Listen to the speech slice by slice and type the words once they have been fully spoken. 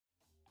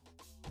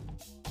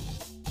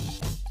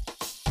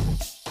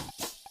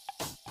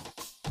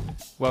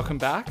Welcome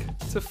back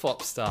to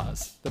Flop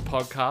Stars, the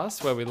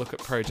podcast where we look at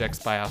projects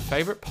by our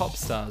favourite pop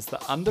stars that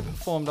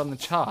underperformed on the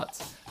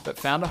charts but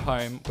found a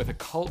home with a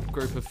cult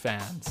group of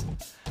fans.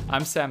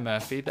 I'm Sam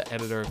Murphy, the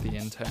editor of The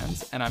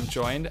Interns, and I'm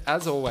joined,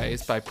 as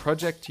always, by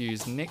Project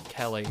U's Nick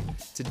Kelly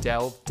to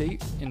delve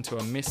deep into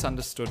a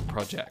misunderstood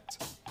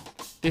project.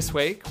 This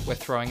week, we're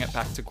throwing it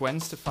back to Gwen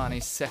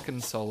Stefani's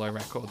second solo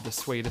record, The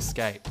Sweet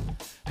Escape.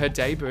 Her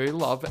debut,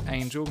 Love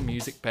Angel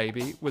Music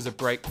Baby, was a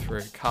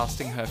breakthrough,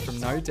 casting her from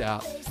No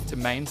Doubt to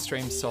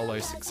mainstream solo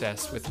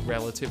success with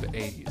relative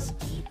ease.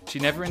 She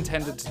never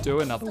intended to do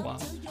another one,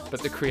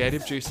 but the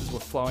creative juices were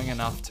flowing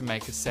enough to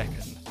make a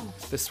second.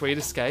 The Sweet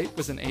Escape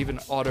was an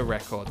even odder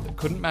record that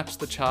couldn't match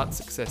the chart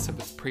success of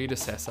its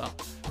predecessor,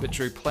 but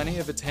drew plenty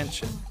of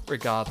attention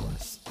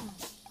regardless.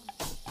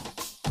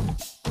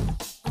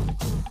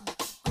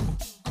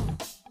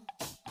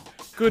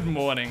 Good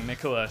morning,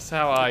 Nicholas.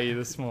 How are you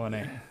this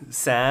morning?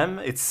 Sam,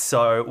 it's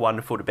so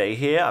wonderful to be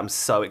here. I'm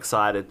so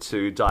excited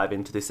to dive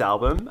into this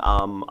album.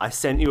 I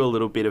sent you a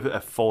little bit of a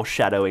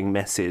foreshadowing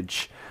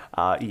message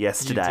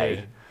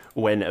yesterday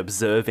when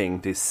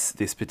observing this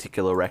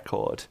particular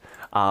record.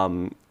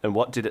 And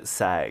what did it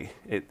say?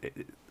 Do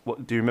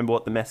you remember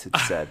what the message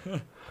said?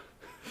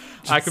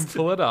 I can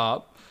pull it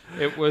up.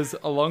 It was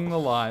along the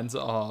lines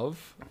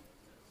of...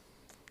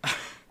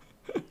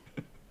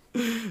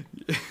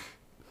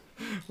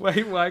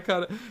 Wait, why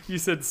can't you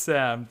said,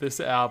 Sam, this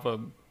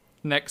album,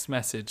 next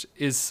message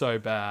is so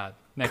bad.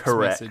 Next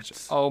Correct. Message,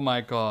 oh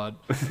my God,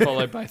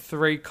 followed by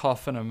 3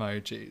 coffin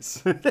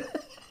emojis.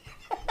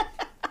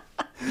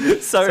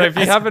 So if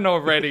you haven't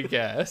already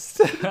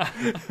guessed...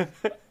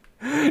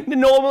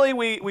 Normally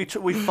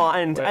we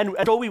find, and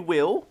sure we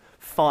will,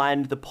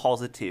 find the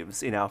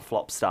positives in our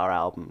flop star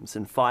albums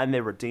and find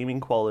their redeeming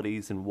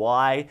qualities and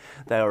why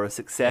they are a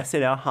success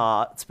in our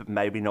hearts, but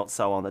maybe not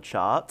so on the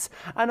charts.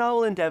 And I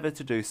will endeavour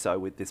to do so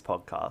with this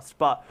podcast.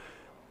 But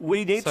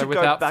we need to go back... So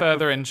without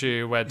further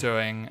ado, we're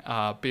doing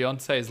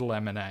Beyonce's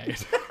Lemonade.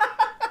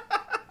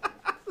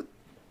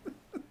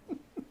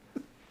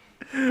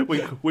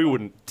 We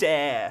wouldn't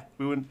dare.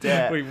 We wouldn't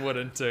dare. We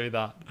wouldn't do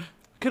that.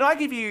 Could I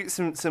give you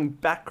some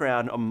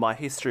background on my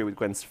history with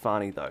Gwen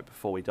Stefani, though,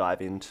 before we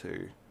dive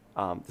into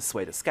The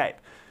Sweet Escape?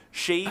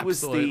 She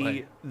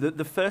Absolutely. was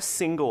the first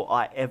single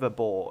I ever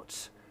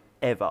bought,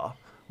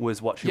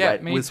 was What You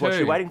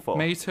Waiting For.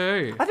 Me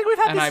too. I think we've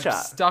had and this chat. And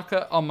I stuck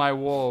it on my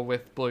wall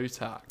with blue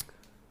tack.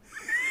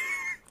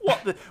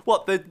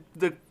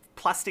 The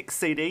plastic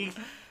CD?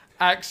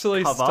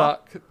 Actually cover?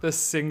 stuck the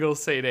single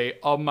CD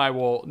on my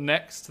wall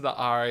next to the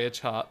ARIA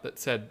chart that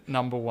said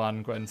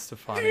 #1 Gwen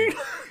Stefani.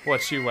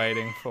 What you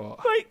waiting for?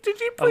 Wait, did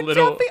you print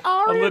out the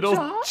ARIA A little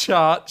chart?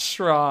 chart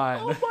shrine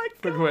Oh my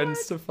for God. Gwen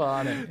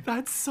Stefani.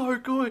 That's so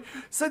good.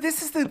 So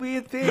this is the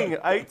weird thing.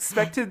 I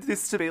expected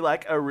this to be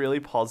like a really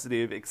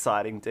positive,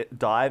 exciting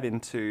dive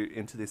into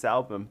this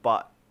album,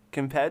 but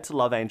compared to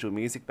Love Angel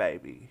Music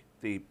Baby,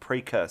 the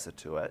precursor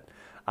to it,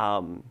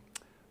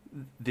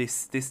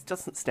 this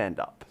doesn't stand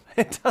up.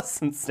 It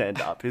doesn't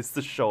stand up is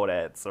the short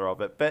answer of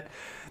it. But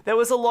there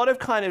was a lot of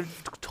kind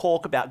of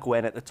talk about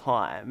Gwen at the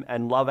time,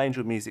 and Love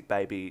Angel Music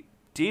Baby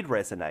did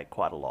resonate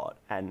quite a lot,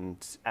 and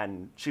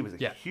she was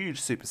a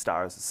huge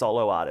superstar as a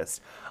solo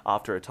artist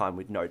after a time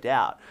with No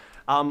Doubt.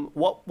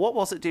 What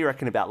was it, do you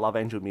reckon, about Love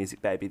Angel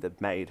Music Baby that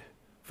made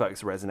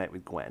folks resonate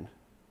with Gwen?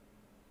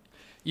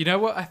 You know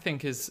what I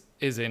think is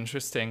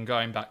interesting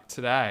going back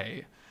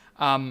today?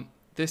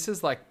 This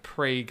is like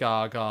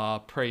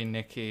pre-Gaga,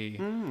 pre-Nicki,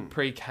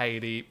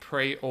 pre-Katy,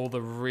 pre all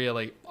the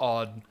really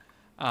odd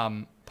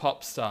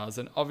pop stars.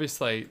 And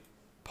obviously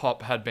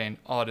pop had been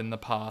odd in the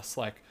past.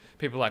 Like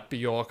people like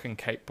Bjork and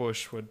Kate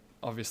Bush would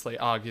obviously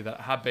argue that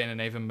it had been, and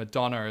even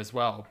Madonna as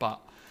well.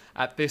 But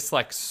at this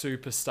like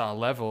superstar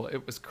level,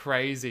 it was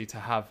crazy to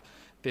have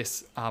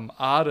this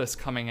artist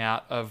coming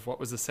out of what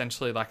was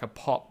essentially like a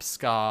pop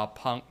ska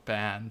punk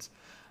band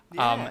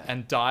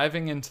and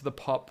diving into the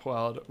pop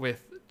world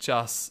with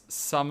just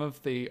some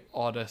of the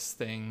oddest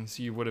things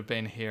you would have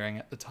been hearing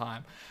at the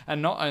time.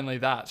 And not only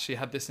that, she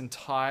had this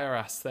entire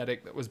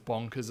aesthetic that was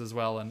bonkers as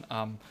well, and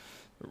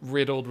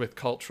riddled with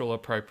cultural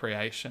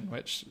appropriation,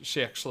 which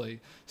she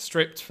actually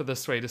stripped for The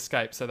Sweet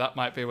Escape. So that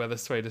might be where The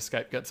Sweet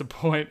Escape gets a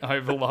point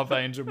over Love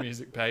Angel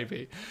Music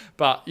Baby.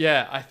 But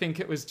yeah, I think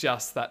it was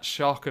just that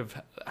shock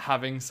of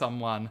having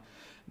someone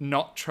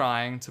not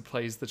trying to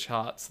please the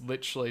charts,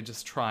 literally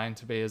just trying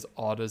to be as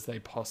odd as they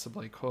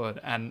possibly could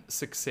and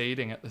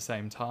succeeding at the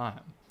same time.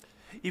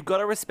 You've got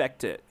to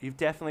respect it. You've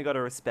definitely got to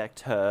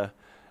respect her,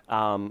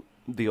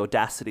 the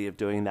audacity of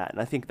doing that.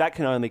 And I think that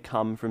can only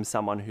come from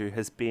someone who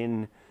has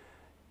been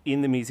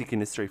in the music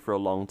industry for a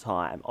long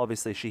time.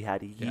 Obviously, she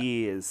had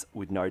years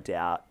with No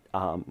Doubt,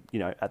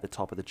 at the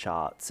top of the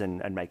charts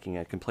and making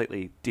a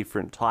completely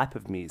different type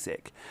of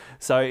music.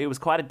 So it was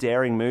quite a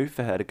daring move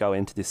for her to go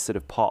into this sort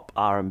of pop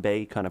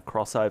R&B kind of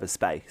crossover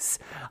space,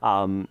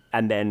 and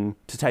then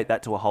to take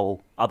that to a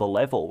whole other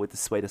level with The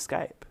Sweet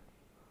Escape.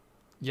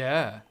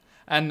 Yeah.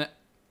 And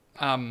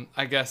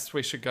I guess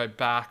we should go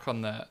back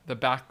on the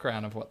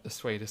background of what The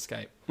Sweet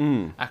Escape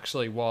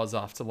actually was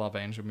after Love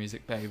Angel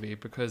Music Baby,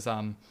 because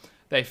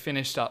they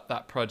finished up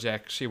that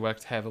project. She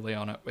worked heavily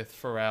on it with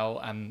Pharrell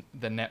and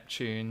the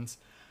Neptunes,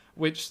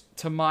 which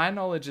to my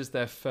knowledge is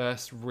their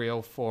first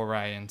real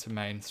foray into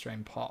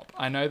mainstream pop.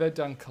 I know they'd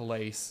done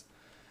Khalees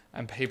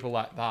and people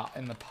like that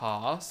in the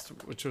past,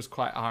 which was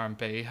quite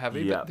R&B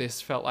heavy, Yep. but this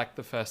felt like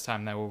the first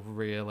time they were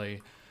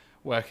really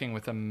working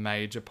with a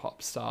major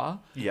pop star.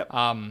 Yep.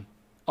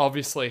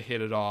 Obviously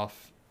hit it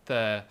off.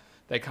 They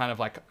kind of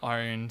like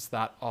owned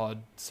that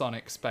odd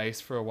sonic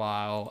space for a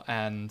while,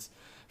 and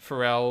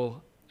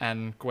Pharrell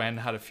and Gwen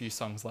had a few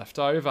songs left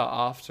over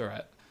after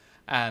it,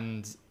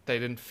 and they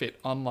didn't fit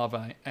on Love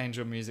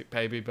Angel Music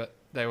Baby, but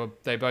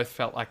they both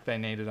felt like they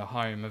needed a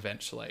home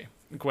eventually.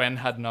 Gwen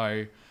had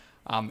no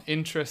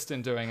interest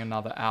in doing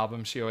another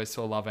album. She always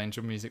saw Love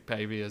Angel Music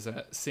Baby as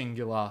a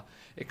singular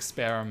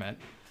experiment.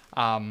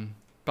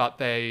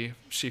 But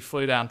she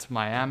flew down to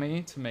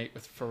Miami to meet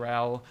with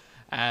Pharrell,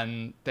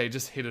 and they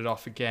just hit it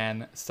off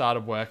again,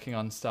 started working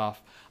on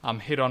stuff,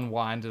 hit on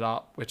Wind It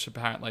Up, which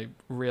apparently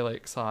really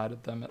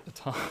excited them at the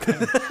time.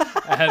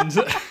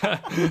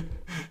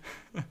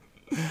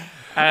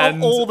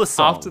 and all the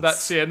songs. After that,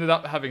 she ended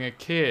up having a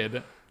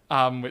kid,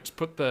 which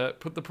put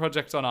the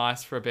project on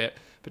ice for a bit.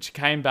 But she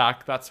came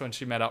back. That's when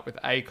she met up with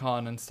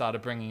Akon and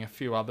started bringing a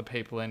few other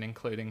people in,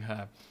 including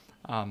her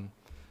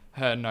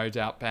No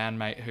Doubt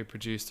bandmate who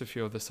produced a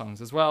few of the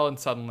songs as well. And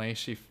suddenly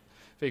she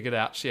figured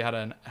out she had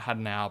an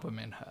album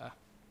in her.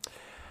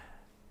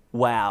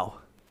 Wow.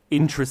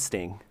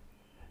 Interesting.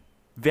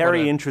 Very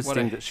What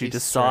interesting a that she history.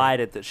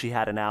 decided that she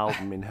had an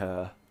album in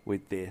her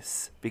with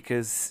this,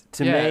 because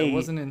to Yeah, me, it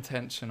wasn't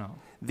intentional.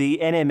 the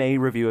NME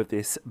review of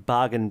this,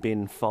 bargain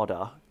bin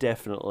fodder,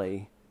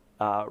 definitely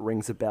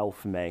rings a bell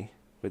for me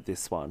with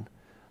this one.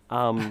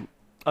 I'm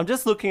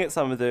just looking at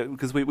some of the,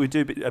 because we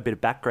do a bit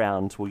of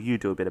background. Well, you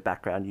do a bit of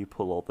background. You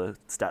pull all the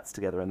stats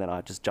together, and then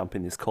I just jump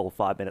in this call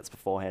 5 minutes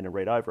beforehand and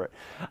read over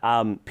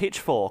it.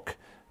 Pitchfork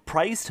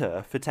praised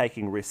her for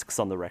taking risks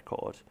on the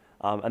record,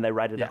 and they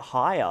rated it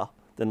higher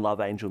than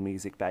Love Angel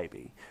Music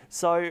Baby.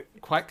 So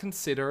Quite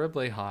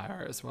considerably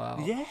higher as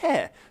well.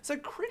 yeah, so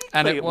critically,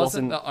 And it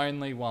wasn't the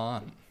only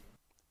one.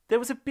 There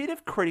was a bit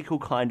of critical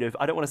kind of,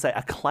 I don't want to say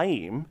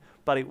acclaim,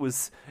 but it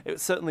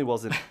certainly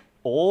wasn't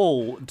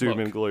all doom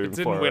and gloom. It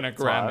didn't for win a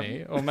its time.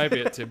 Grammy, or maybe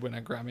it did win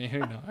a Grammy. Who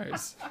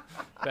knows?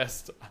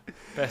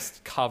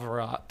 Best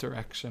cover art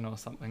direction or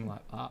something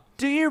like that.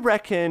 Do you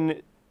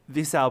reckon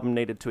this album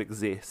needed to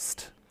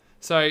exist?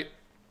 So,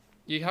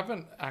 you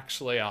haven't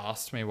actually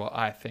asked me what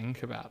I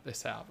think about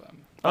this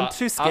album. I'm But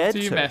too scared After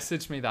you to.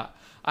 messaged me that,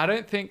 I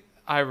don't think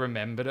I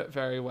remembered it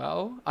very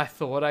well. I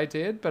thought I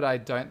did, but I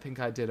don't think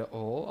I did at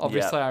all.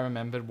 Obviously, I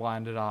remembered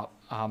Wind It Up,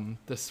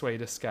 The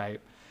Sweet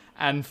Escape,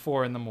 and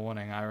 4 in the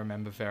Morning I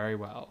remember very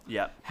well.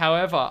 Yeah.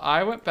 However,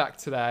 I went back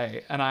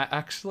today and I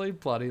actually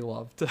bloody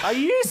loved it. Are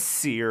you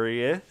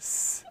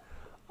serious?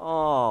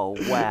 Oh,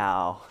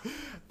 wow.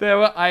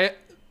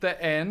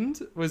 The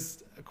end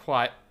was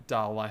quite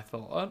dull, I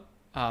thought.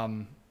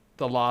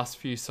 The last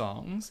few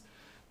songs,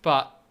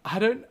 but I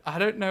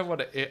don't know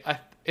what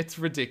it's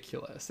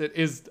ridiculous. It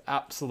is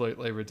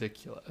absolutely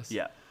ridiculous.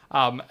 Yeah.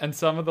 And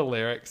some of the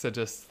lyrics are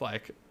just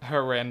like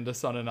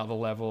horrendous on another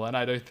level, and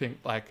I don't think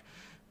like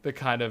the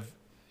kind of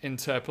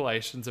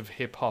interpolations of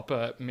hip hop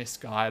are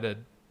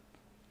misguided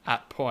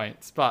at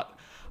points. But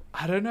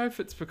I don't know if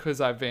it's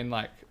because I've been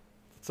like,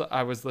 so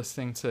I was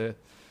listening to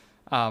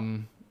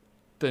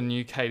the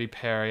new Katy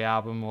Perry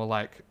album, or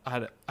like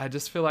I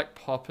just feel like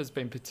pop has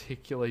been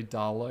particularly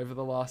dull over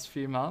the last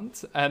few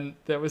months, and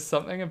there was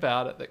something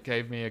about it that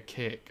gave me a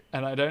kick,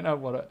 and I don't know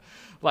what it,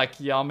 like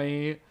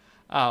Yummy,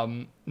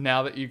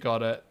 Now That You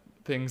Got It,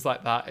 things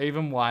like that,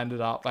 even Wind It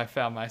Up, I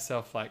found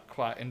myself like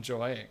quite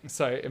enjoying.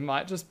 So it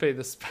might just be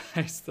the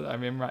space that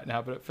I'm in right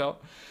now, but it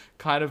felt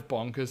kind of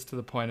bonkers to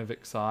the point of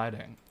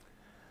exciting.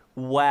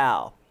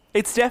 Wow.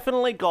 It's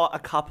definitely got a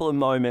couple of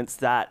moments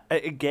that,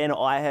 again,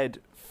 I had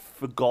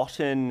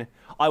forgotten.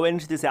 I went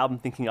into this album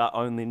thinking I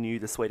only knew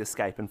The Sweet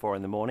Escape and 4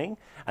 in the Morning,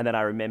 and then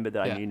I remembered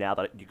that I knew Now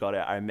That You Got It.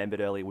 I remembered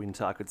Early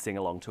Winter. I could sing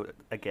along to it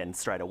again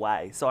straight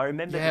away. So I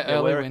remember. Yeah,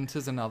 Early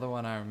Winter's another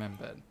one I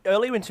remembered.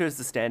 Early Winter is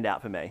the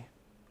standout for me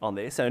on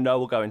this. And I know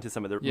we'll go into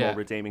some of the more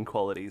redeeming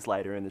qualities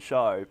later in the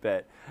show,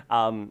 but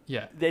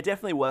there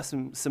definitely were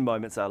some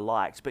moments I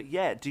liked. But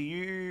yeah, do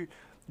you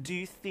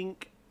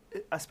think,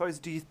 I suppose,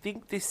 do you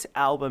think this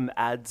album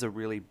adds a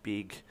really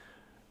big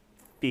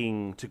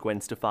thing to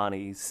Gwen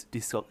Stefani's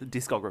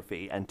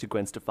discography and to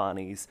Gwen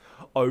Stefani's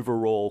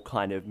overall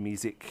kind of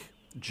music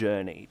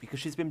journey? Because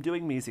she's been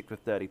doing music for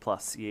 30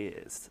 plus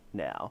years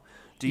now.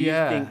 Do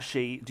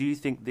you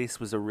think this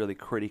was a really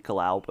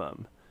critical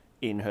album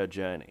in her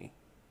journey?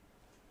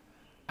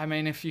 I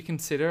mean, if you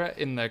consider it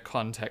in the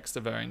context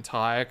of her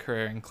entire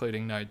career,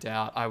 including No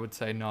Doubt, I would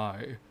say no.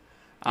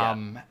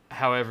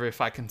 However,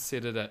 if I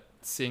considered it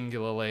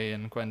singularly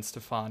in Gwen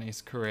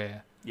Stefani's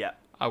career,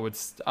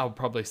 I'll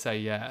probably say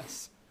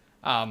yes.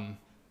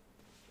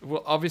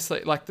 well,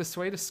 obviously, like The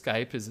Sweet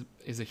Escape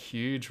is a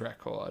huge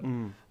record,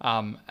 and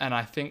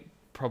I think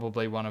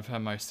probably one of her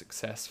most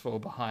successful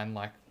behind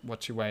like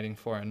What You're Waiting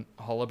For and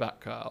Hollaback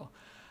Girl.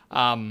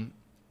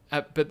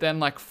 But then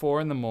like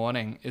 4 in the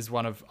Morning is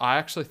one of, I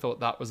actually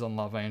thought that was on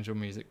Love Angel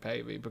Music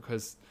Baby,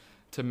 because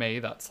to me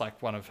that's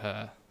like one of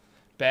her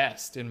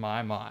best in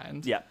my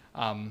mind. Yeah.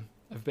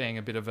 Of being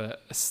a bit of a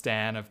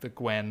stan of the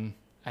Gwen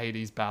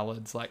 80s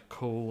ballads like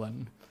Cool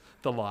and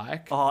the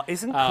like. Oh,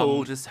 isn't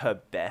Cool just her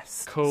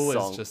best Cool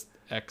song is just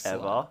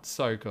excellent. ever?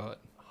 So good.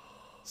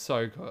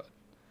 So good.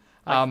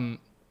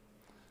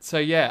 So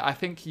yeah, I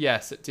think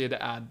yes, it did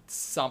add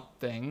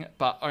something,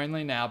 but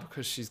only now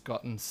because she's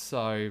gotten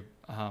so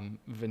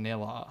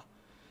vanilla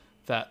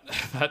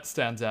that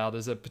stands out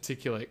as a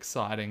particularly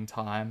exciting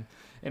time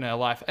in her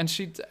life. And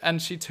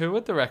she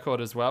toured the record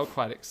as well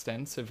quite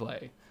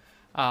extensively.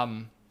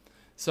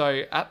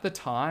 So at the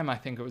time, I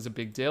think it was a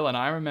big deal. And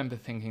I remember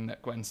thinking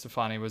that Gwen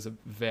Stefani was a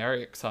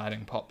very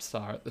exciting pop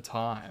star at the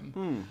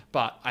time.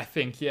 But I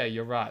think, yeah,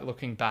 you're right.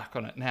 Looking back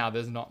on it now,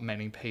 there's not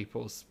many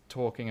people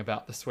talking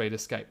about The Sweet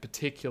Escape,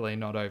 particularly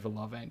not over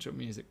Love Angel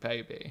Music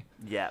Baby.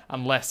 Yeah.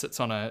 Unless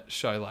it's on a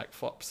show like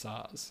Flop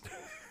Stars.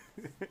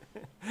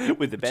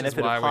 With the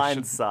benefit of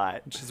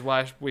hindsight. Which is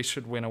why we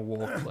should win a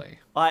Walkley.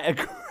 I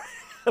agree.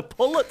 A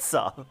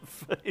Pulitzer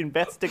for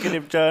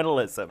investigative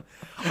journalism.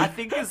 I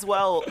think as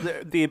well,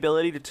 the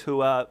ability to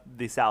tour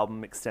this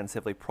album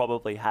extensively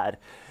probably had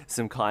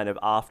some kind of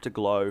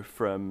afterglow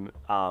from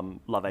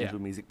Love Angel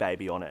Music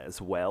Baby on it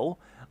as well.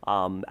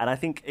 And I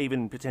think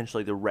even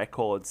potentially the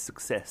record's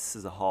success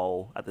as a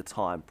whole at the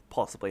time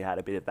possibly had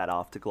a bit of that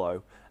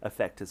afterglow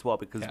effect as well.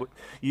 Because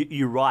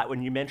you're right,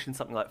 when you mention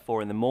something like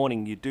 4 in the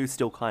Morning, you do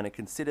still kind of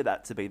consider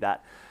that to be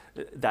that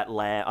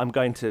Lamb. I'm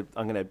going to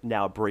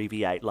now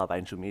abbreviate Love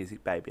Angel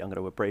Music Baby. I'm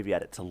going to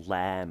abbreviate it to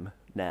Lamb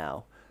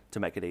now to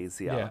make it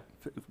easier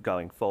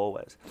going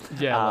forward.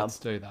 Yeah, let's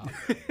do that.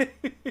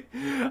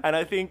 And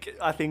I think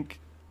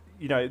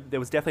there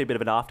was definitely a bit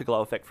of an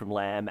afterglow effect from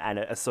Lamb, and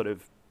a sort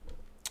of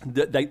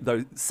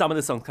some of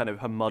the songs kind of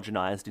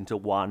homogenized into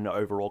one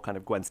overall kind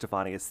of Gwen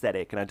Stefani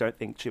aesthetic, and I don't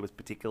think she was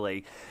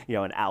particularly,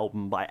 an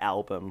album by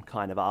album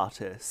kind of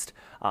artist.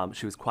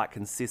 She was quite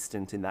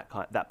consistent in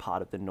that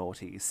part of the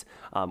noughties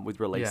with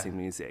releasing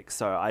music.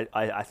 So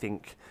I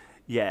think,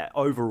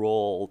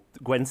 overall,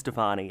 Gwen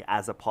Stefani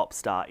as a pop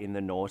star in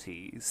the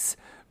noughties,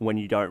 when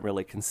you don't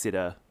really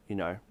consider,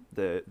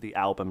 the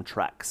album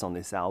tracks on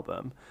this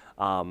album,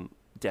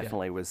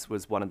 definitely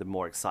was one of the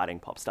more exciting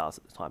pop stars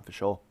at the time for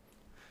sure.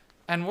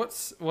 And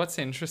what's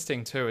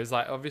interesting too is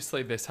like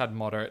obviously this had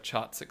moderate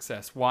chart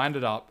success. Wind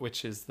It Up,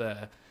 which is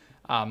the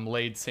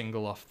lead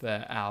single off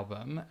their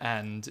album,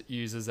 and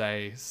uses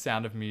a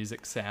Sound of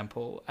Music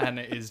sample, and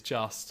it is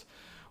just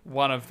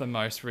one of the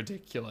most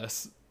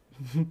ridiculous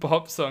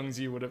pop songs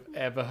you would have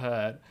ever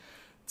heard.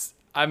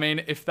 I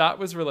mean, if that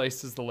was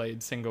released as the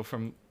lead single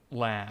from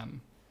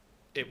Lamb,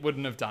 it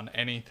wouldn't have done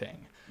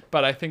anything.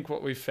 But I think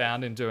what we've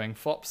found in doing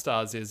Flop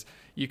Stars is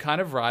you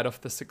kind of ride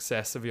off the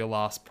success of your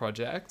last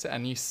project,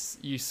 and you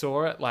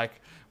saw it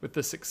like with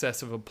the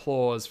success of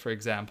Applause, for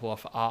example,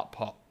 off Art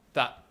Pop.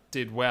 That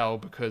did well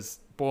because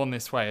Born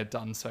This Way had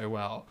done so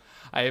well.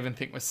 I even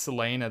think with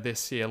Selena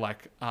this year,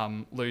 like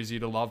Lose You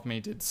to Love Me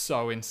did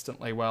so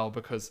instantly well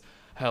because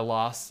her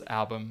last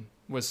album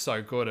was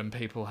so good and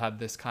people had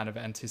this kind of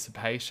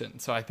anticipation.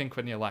 So I think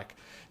when you're like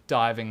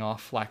diving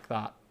off like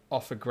that,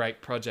 off a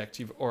great project,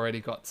 you've already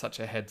got such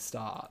a head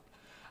start.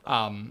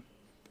 A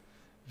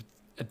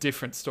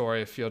different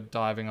story if you're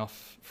diving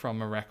off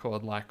from a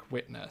record like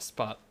Witness,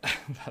 but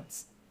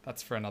that's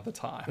for another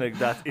time. I think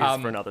that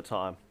is for another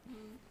time.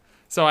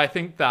 So I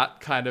think that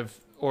kind of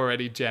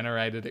already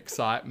generated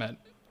excitement.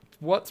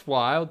 What's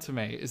wild to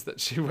me is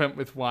that she went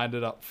with Wind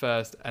It Up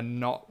first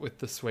and not with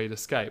The Sweet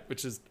Escape,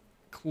 which is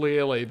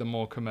clearly the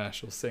more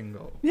commercial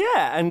single.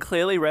 Yeah, and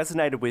clearly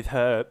resonated with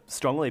her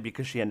strongly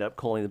because she ended up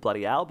calling the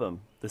bloody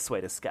album The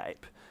Sweet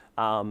Escape.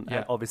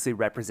 And obviously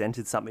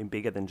represented something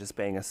bigger than just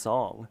being a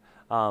song.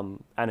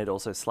 And it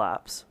also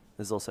slaps.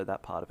 There's also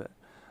that part of it.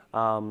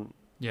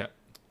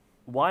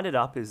 Wind It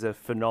Up is a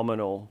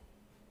phenomenal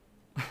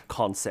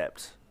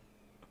concept.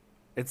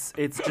 It's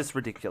just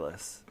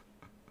ridiculous.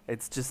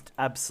 It's just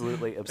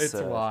absolutely absurd.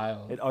 It's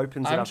wild. It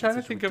opens it I'm up trying in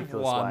to such a think of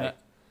ridiculous one way.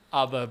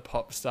 other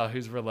pop star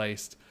who's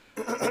released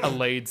a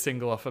lead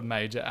single off a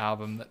major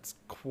album that's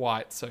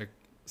quite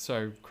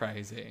so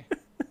crazy.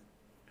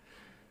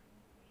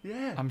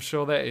 Yeah. I'm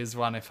sure there is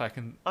one if I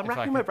can. I'm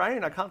racking my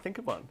brain. I can't think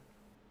of one.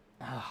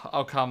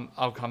 I'll come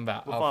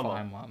back. I'll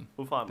find one.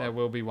 We'll find one. There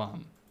will be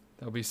one.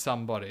 There'll be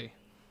somebody.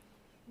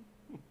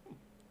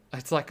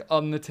 It's like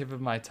on the tip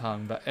of my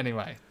tongue, but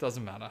anyway,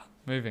 doesn't matter.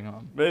 Moving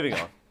on. Moving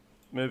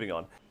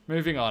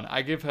on.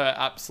 I give her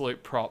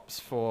absolute props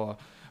for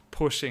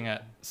pushing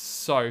it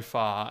so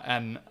far,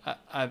 and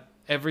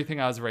everything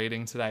I was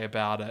reading today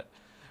about it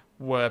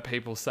were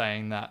people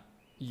saying that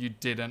you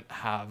didn't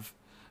have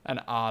an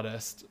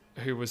artist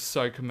who was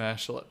so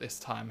commercial at this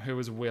time, who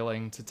was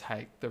willing to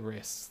take the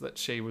risks that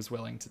she was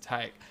willing to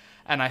take.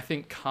 And I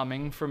think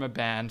coming from a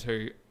band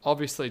who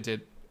obviously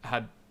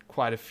had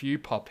quite a few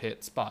pop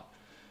hits, but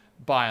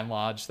by and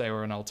large, they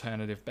were an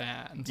alternative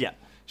band. Yeah.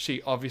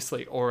 She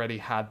obviously already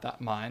had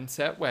that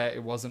mindset where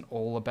it wasn't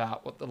all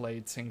about what the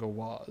lead single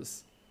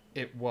was.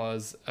 It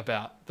was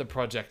about the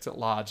project at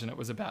large, and it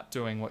was about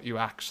doing what you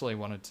actually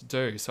wanted to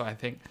do. So I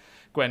think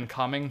Gwen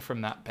coming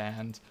from that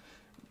band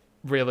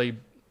really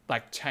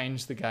like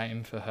changed the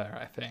game for her,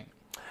 I think.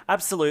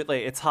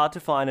 Absolutely. It's hard to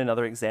find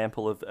another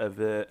example of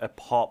a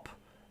pop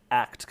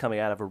act coming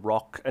out of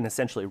an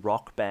essentially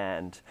rock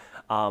band,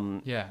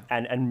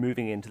 and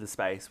moving into the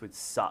space with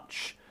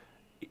such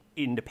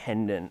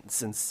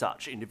independence and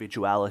such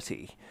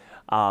individuality.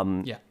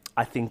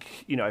 I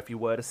think, if you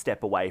were to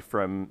step away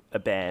from a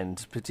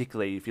band,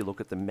 particularly if you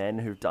look at the men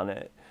who've done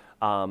it,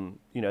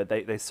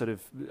 they sort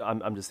of,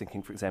 I'm just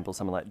thinking, for example,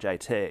 someone like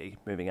JT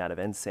moving out of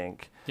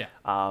NSYNC,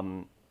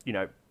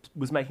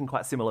 was making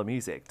quite similar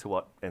music to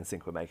what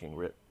NSYNC were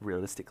making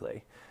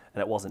realistically. And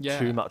it wasn't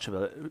too much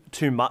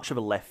of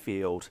a left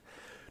field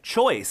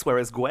choice.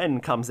 Whereas Gwen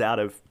comes out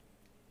of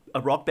a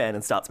rock band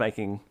and starts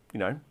making,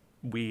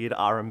 weird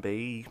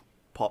R&B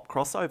pop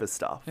crossover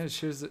stuff. Yeah,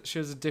 she was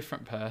a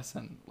different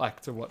person,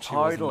 like to what she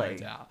was in No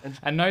Doubt.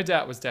 And No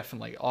Doubt was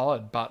definitely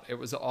odd, but it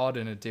was odd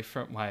in a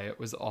different way. It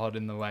was odd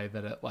in the way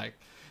that it like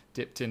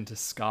dipped into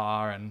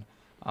ska and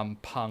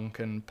punk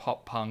and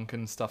pop punk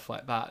and stuff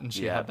like that. And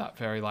she had that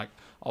very like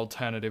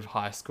alternative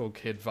high school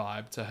kid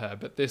vibe to her.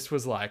 But this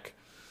was like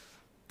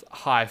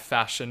high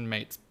fashion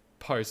meets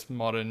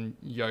postmodern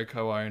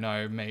Yoko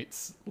Ono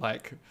meets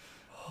like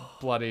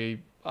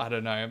bloody, I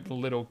don't know,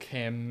 Little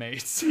Kim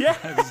meets. Yeah.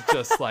 It was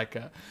just like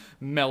a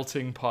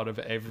melting pot of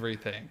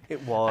everything.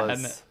 It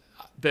was. And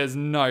there's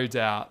no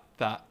doubt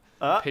that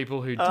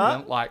people who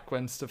didn't like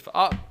Gwen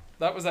Stefani...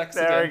 that was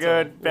accidental. Very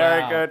good.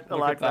 Very good. I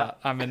like that.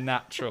 I'm a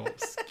natural.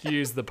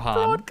 Excuse the pun.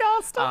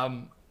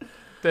 Broadcaster.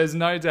 There's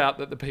no doubt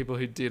that the people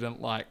who didn't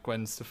like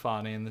Gwen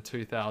Stefani in the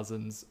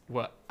 2000s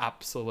were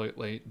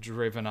absolutely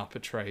driven up a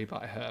tree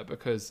by her,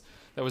 because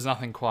there was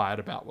nothing quiet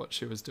about what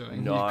she was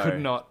doing. No. You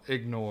could not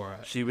ignore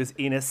it. She was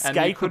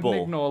inescapable. And you couldn't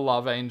ignore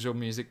Love Angel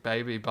Music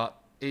Baby, but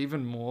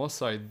even more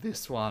so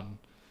this one.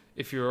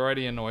 If you're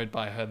already annoyed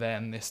by her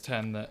then, this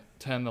turn the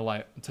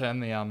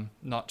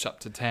notch up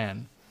to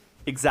 10.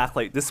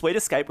 Exactly. The Sweet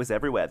Escape was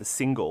everywhere. The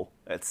single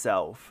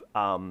itself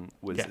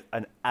was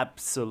an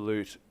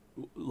absolute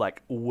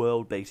like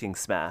world-beating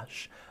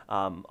smash.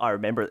 I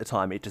remember at the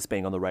time it just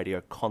being on the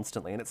radio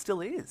constantly, and it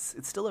still is.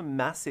 It's still a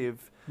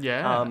massive,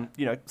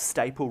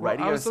 staple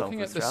radio song. I was looking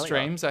for at the Australia.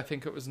 streams. I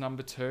think it was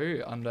number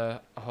 2 under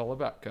A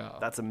Hollaback Girl.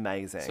 That's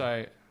amazing.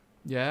 So,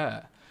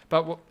 yeah.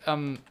 But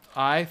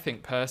I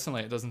think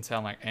personally, it doesn't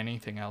sound like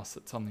anything else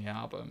that's on the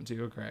album. Do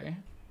you agree?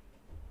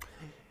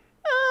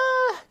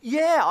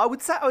 Yeah, I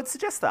would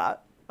suggest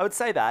that. I would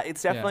say that.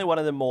 It's definitely one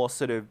of the more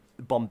sort of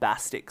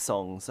bombastic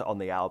songs on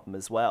the album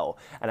as well.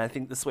 And I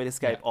think The Sweet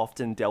Escape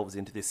often delves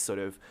into this sort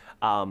of,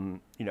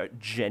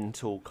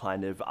 gentle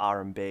kind of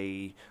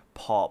R&B,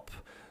 pop,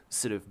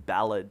 sort of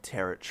ballad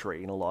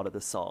territory in a lot of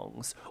the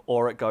songs.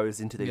 Or it goes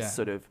into this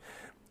sort of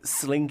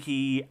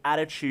slinky,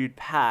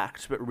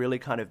 attitude-packed, but really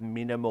kind of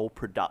minimal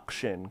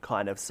production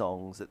kind of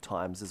songs at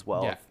times as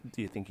well. Yeah.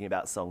 You're thinking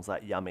about songs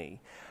like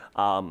Yummy.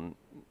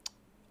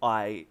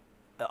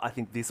 I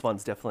think this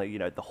one's definitely,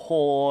 the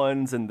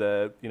horns and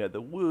the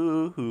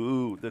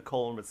woo-hoo, the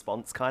call and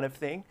response kind of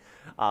thing.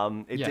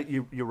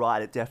 You're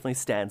right. It definitely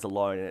stands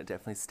alone, and it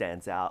definitely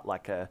stands out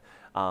like a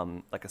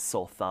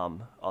sore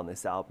thumb on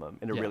this album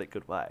in a really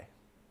good way.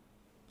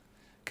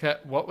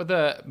 What were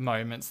the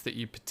moments that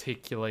you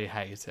particularly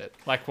hated?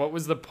 Like, what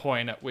was the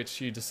point at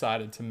which you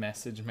decided to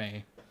message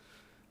me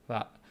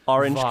that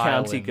Orange vile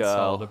County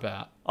insult Girl.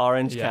 about?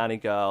 Orange County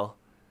Girl.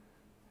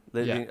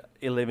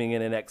 Living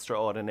in an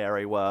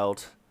extraordinary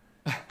world.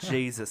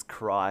 Jesus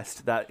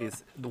Christ, that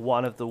is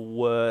one of the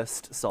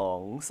worst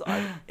songs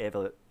I've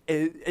ever...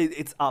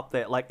 It's up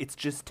there. Like, it's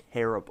just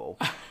terrible.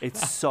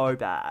 It's so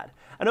bad.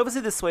 And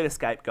obviously The Sweet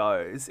Escape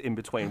goes in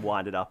between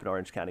Wind It Up and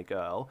Orange County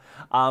Girl.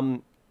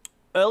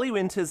 Early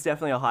Winter's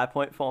definitely a high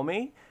point for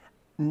me.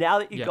 Now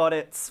That You Got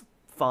It's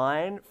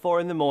fine. 4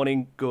 in the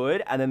Morning,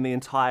 good. And then the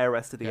entire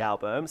rest of the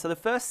album. So the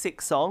first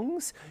 6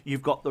 songs,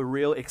 you've got the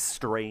real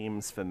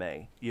extremes for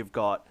me. You've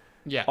got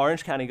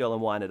Orange County Girl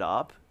and Wind It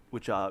Up,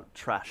 which are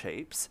trash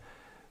heaps.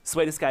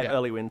 Sweet Escape,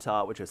 Early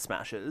Winter, which are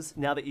smashes.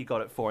 Now That You Got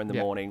It, 4 in the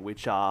Morning,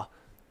 which are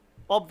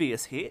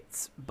obvious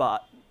hits,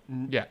 but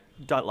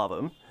don't love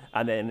them.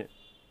 And then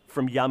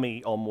from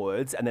Yummy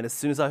onwards, and then as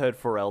soon as I heard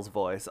Pharrell's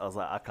voice, I was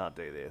like, I can't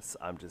do this.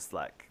 I'm just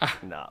like,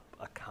 no,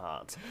 I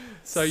can't.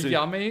 So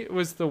Yummy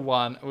was the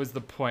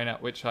point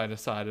at which I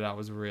decided I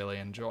was really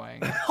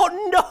enjoying.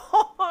 Oh no!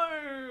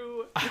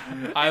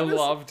 I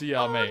loved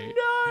Yummy.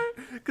 Oh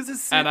no!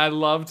 And I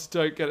loved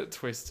Don't Get It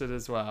Twisted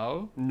as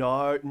well.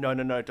 No.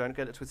 Don't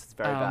Get It Twisted. It's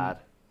very bad.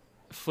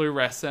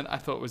 Fluorescent, I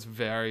thought was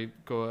very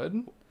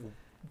good.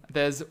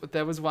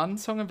 There was one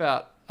song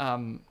about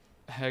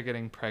her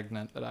getting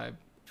pregnant that I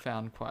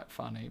found quite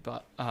funny,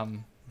 but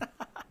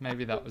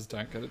maybe that was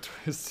Don't Get It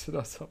Twisted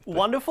or something.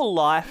 Wonderful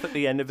Life at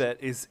the end of it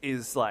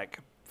is like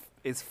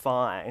is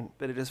fine,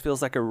 but it just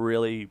feels like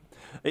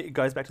it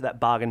goes back to that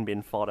bargain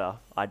bin fodder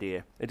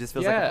idea. It just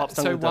feels like a pop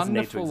song that doesn't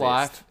need to Wonderful exist.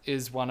 Life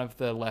is one of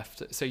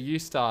the so you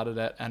started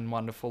it, and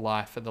Wonderful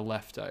Life are the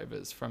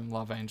leftovers from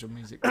Love Angel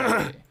Music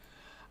Baby.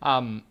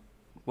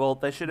 Well,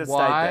 they should have stayed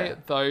Why there.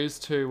 those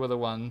two were the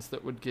ones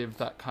that would give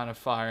that kind of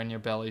fire in your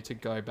belly to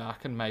go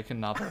back and make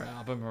another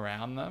album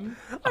around them?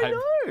 I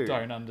know.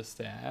 Don't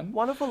understand.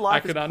 Wonderful Life I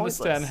is could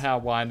understand pointless. how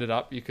Wind It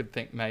Up you could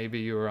think maybe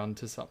you were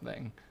onto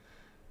something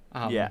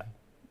Yeah.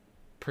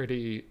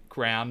 pretty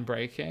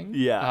groundbreaking.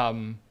 Yeah.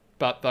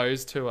 But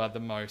those two are the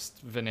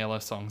most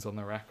vanilla songs on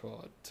the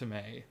record to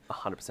me.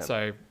 100%.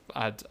 So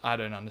I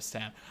don't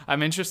understand.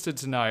 I'm interested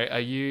to know, are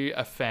you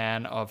a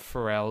fan of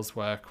Pharrell's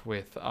work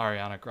with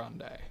Ariana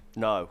Grande?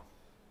 No.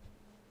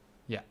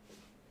 Yeah,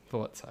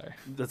 thought so.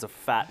 That's a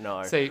fat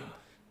no. See,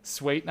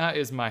 Sweetener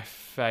is my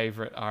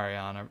favorite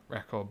Ariana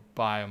record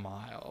by a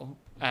mile.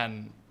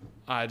 And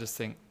I just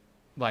think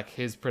like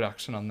his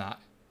production on that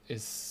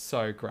is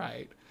so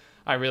great.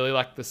 I really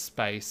like the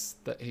space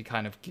that he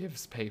kind of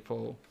gives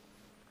people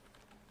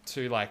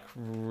to like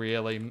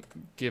really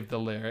give the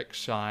lyrics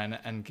shine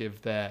and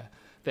give their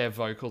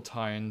vocal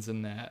tones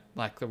and their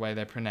like the way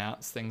they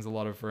pronounce things a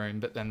lot of room.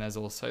 But then there's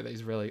also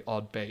these really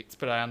odd beats.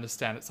 But I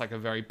understand it's like a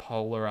very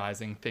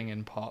polarizing thing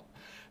in pop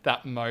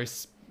that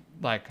most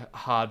like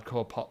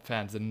hardcore pop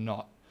fans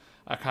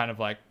are kind of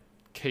like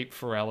keep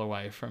Pharrell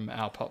away from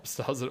our pop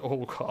stars at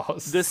all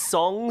costs. The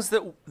songs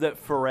that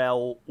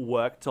Pharrell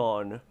worked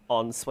on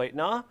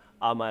Sweetener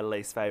are my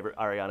least favorite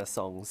Ariana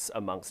songs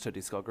amongst her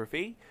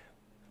discography.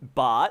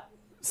 But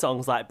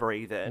songs like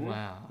Breathin',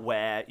 Wow.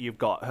 where you've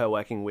got her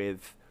working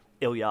with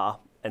Ilya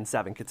and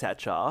Savin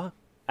Katecha,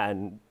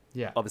 and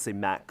Yeah. obviously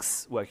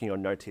Max working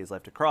on No Tears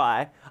Left to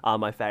Cry, are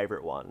my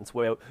favourite ones.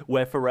 Where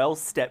Pharrell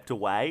stepped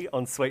away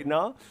on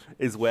Sweetener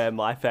is where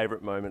my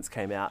favourite moments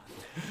came out.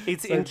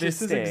 It's So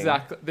interesting.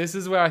 this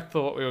is where I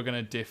thought we were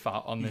going to differ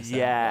on this.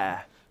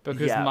 Yeah. album.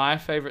 Because Yeah. my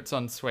favorites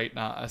on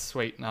Sweetener are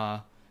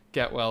Sweetener,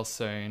 Get Well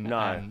Soon, No.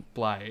 and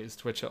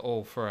Blazed, which are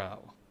all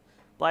Pharrell.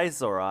 Blaze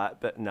is alright,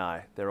 but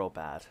no, they're all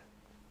bad.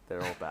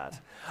 They're all bad.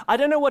 I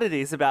don't know what it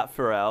is about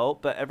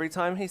Pharrell, but every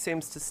time he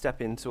seems to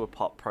step into a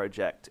pop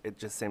project, it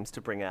just seems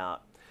to bring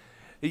out.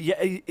 Yeah,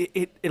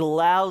 it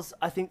allows.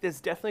 I think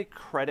there's definitely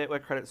credit where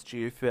credit's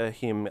due for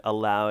him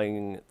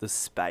allowing the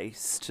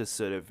space to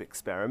sort of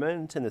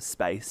experiment and the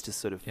space to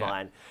sort of Yeah.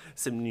 find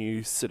some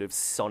new sort of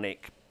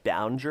sonic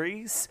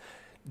boundaries.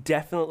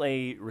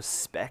 Definitely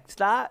respect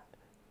that.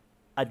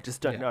 I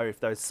just don't Yeah. know if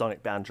those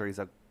sonic boundaries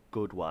are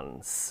good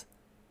ones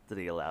that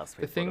he allows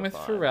people The thing to with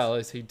find. Pharrell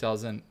is he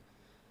doesn't.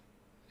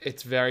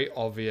 It's very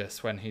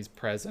obvious when he's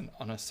present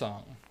on a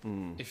song.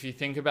 If you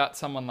think about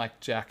someone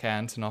like Jack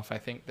Antonoff, I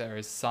think there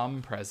is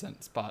some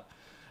presence, but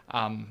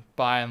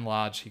by and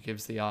large, he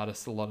gives the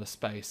artist a lot of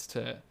space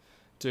to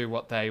do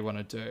what they want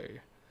to do.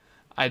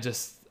 I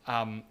just,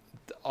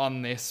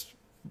 on this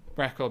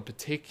record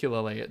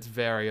particularly, it's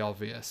very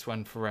obvious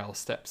when Pharrell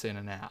steps in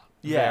and out.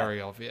 Yeah.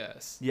 Very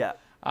obvious. Yeah.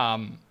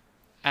 And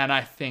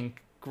I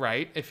think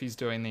great if he's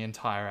doing the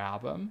entire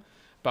album.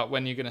 But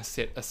when you're going to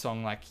sit a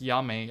song like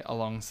Yummy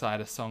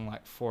alongside a song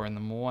like 4 in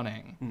the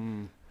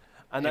Morning,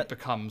 And it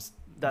becomes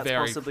that's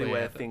very possibly clear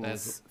where that things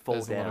there's fall a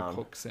lot down. of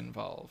cooks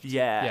involved.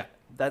 Yeah.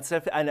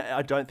 And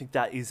I don't think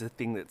that is a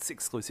thing that's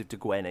exclusive to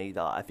Gwen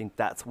either. I think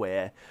that's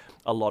where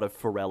a lot of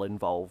Pharrell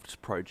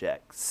involved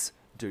projects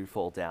do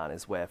fall down,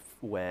 is where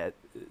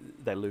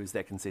they lose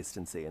their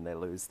consistency and they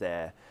lose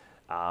their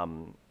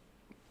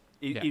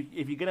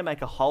if you're going to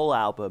make a whole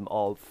album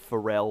of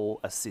Pharrell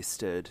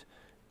assisted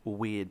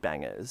weird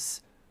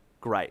bangers,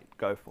 great,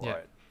 go for Yeah.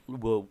 it.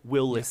 We'll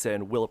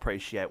listen, we'll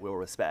appreciate, we'll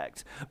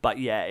respect. But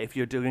yeah, if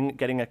you're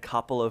getting a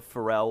couple of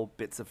Pharrell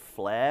bits of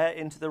flair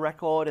into the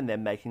record and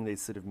then making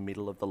these sort of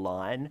middle of the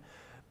line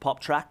pop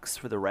tracks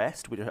for the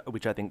rest,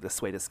 which I think the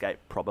Sweet Escape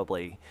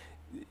probably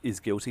is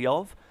guilty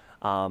of,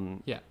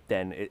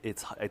 then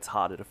it's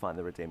harder to find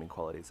the redeeming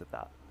qualities of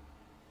that.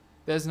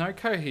 There's no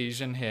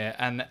cohesion here,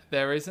 and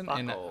there isn't Fuck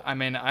in it. all. I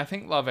mean, I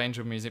think Love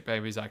Angel Music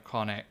Baby is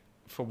iconic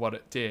for what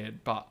it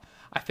did, but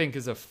I think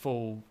as a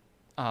full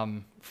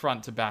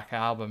front to back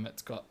album,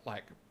 it's got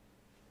like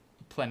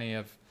plenty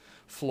of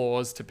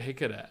flaws to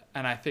pick at it.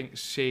 And I think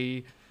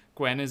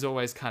Gwen is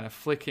always kind of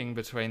flicking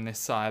between this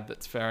side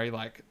that's very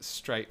like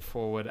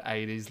straightforward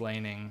 80s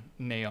leaning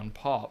neon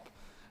pop,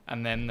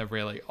 and then the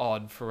really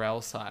odd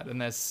Pharrell side. And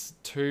there's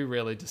two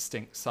really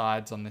distinct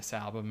sides on this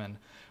album, and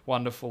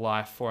Wonderful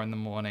Life, 4 in the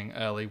Morning,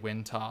 Early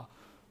Winter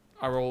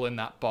are all in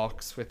that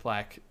box with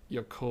like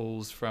your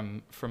cools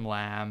from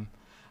Lamb.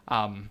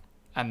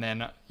 And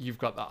then you've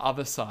got the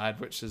other side,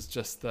 which is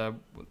just the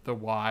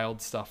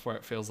wild stuff where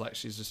it feels like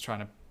she's just trying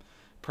to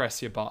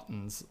press your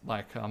buttons,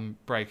 like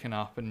Breaking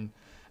Up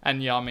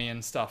and Yummy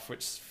and stuff,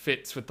 which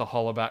fits with the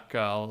Hollaback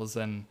Girls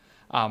and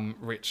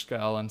Rich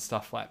Girl and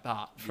stuff like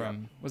that.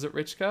 Was it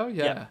Rich Girl?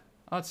 Yeah. Yeah.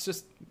 Oh, it's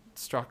just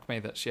struck me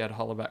that she had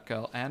Hollaback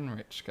Girl and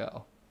Rich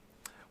Girl.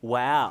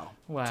 Wow.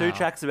 Wow. 2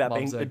 tracks about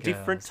Loves being her a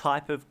different girls.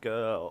 type of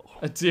girl.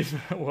 A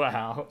different,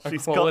 wow.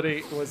 She's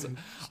Equality was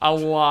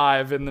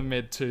alive in the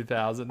mid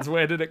 2000s.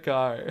 Where did it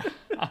go?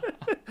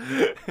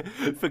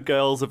 For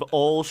girls of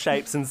all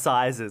shapes and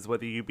sizes,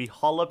 whether you be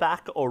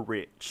hollaback or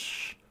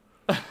rich.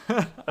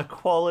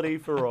 Equality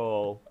for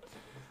all.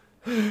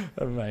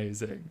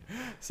 Amazing.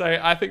 So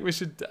I think we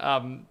should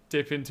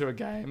dip into a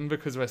game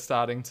because we're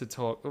starting to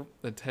talk. Oh,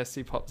 the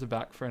testy pops are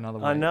back for another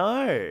week. I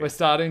know. We're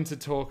starting to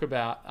talk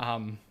about.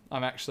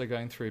 I'm actually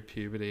going through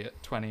puberty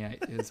at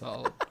 28 years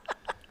old.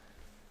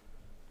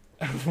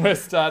 We're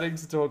starting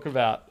to talk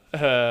about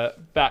her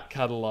back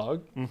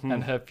catalogue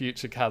and her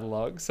future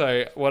catalogue.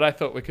 So what I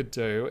thought we could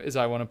do is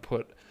I want to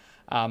put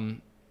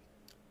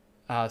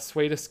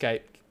Sweet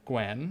Escape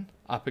Gwen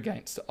up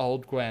against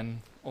Old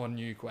Gwen or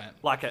New Gwen.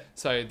 Like it.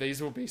 So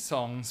these will be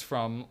songs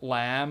from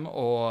Lamb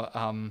or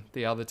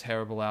the other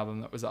terrible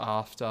album that was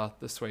after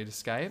The Sweet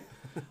Escape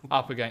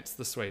up against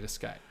The Sweet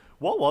Escape.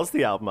 What was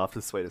the album after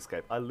Sweet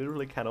Escape? I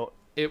literally cannot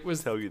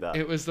tell you that.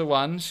 It was the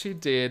one she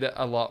did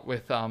a lot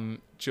with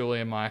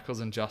Julia Michaels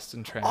and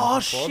Justin Trent. Oh,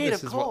 before. shit,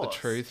 This of is what the course.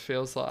 truth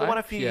feels like. The one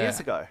a few years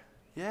ago.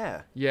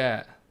 Yeah.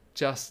 Yeah.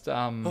 Just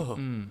Oh.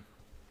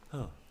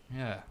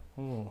 yeah.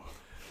 Ooh.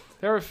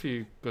 There are a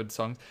few good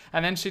songs.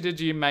 And then she did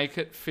You Make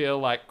It Feel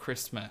Like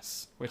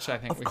Christmas, which I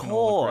think Of we can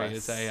all agree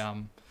course. is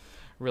a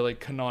really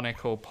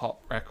canonical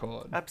pop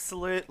record.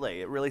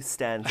 Absolutely. It really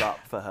stands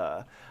up for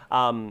her.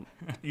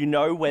 You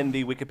know when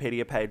the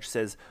Wikipedia page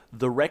says,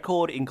 the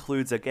record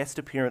includes a guest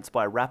appearance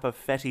by rapper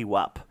Fetty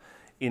Wap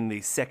in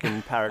the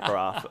second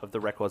paragraph of the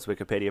record's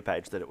Wikipedia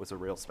page, that it was a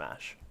real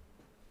smash.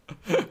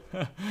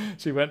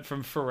 She went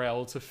from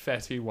Pharrell to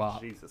Fetty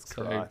Wap. Jesus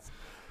So Christ.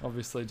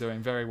 obviously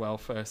doing very well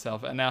for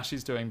herself. And now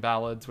she's doing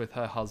ballads with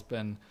her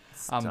husband,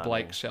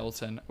 Blake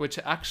Shelton, which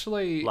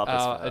actually Love this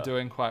for her. are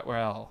doing quite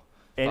well.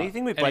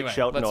 Anything with But Blake anyway,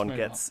 Shelton let's on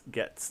move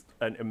gets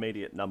an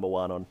immediate number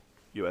 1 on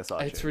US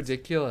iTunes. It's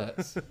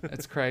ridiculous.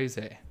 It's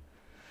crazy.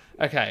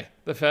 Okay,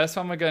 the first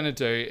one we're going to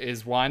do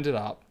is Wind It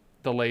Up,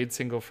 the lead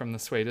single from The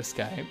Sweet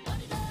Escape,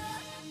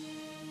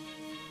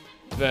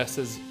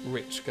 versus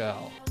Rich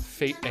Girl,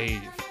 Feet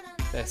Eve,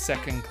 their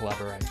second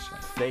collaboration.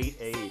 Feet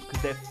Eve.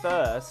 Because their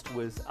first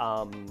was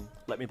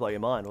Let Me Blow Your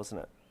Mind,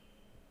 wasn't it?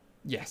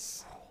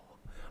 Yes.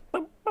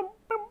 One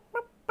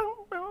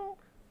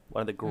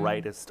of the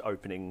greatest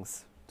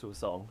openings to a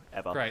song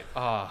ever. Great.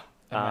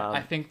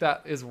 I think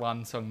that is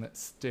one song that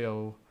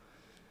still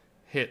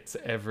hits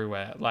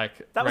everywhere.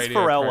 Like That was radio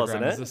Pharrell, wasn't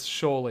programs it? are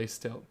surely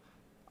still.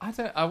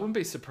 I wouldn't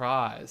be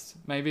surprised.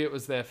 Maybe it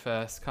was their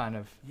first kind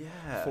of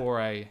Yeah.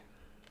 foray.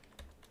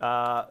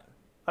 I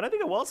don't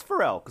think it was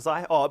Pharrell, because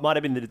it might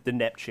have been the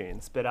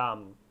Neptunes, but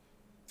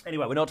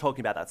anyway, we're not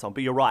talking about that song.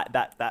 But you're right,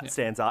 that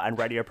stands out, and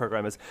radio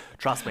programmers,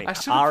 trust me, I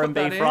should've put R&B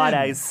that in.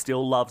 Fridays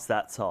still loves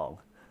that song.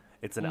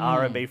 It's an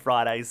R&B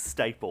Fridays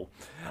staple.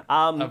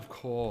 Of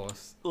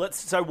course.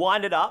 So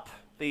Wind It Up,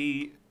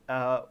 the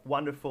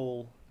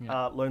wonderful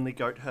Lonely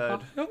Goat Herd On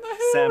the hill,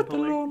 the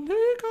sampling. lonely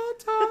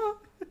guitar.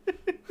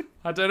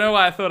 I don't know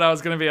why I thought I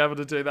was going to be able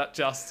to do that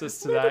justice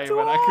today do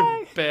when I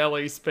I. could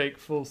barely speak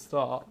full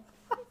stop.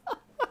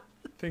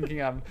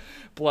 Thinking I'm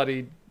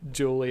bloody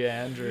Julie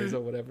Andrews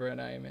or whatever her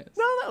name is.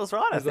 No, that was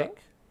right, I Is that- think.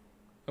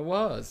 It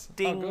was.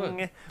 Ding.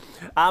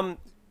 Oh, good.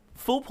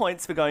 Full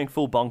points for going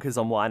full bonkers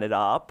on Wind It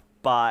Up,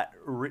 but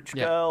Rich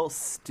Yeah. Girl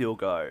still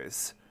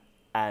goes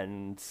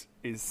and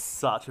is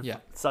such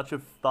a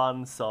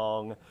fun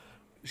song.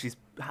 She's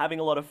having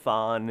a lot of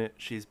fun.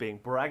 She's being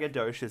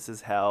braggadocious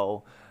as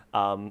hell,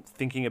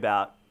 thinking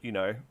about,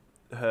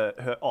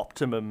 her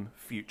optimum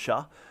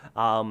future.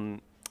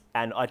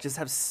 And I just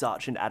have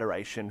such an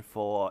adoration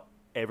for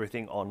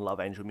everything on Love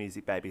Angel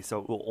Music Baby, so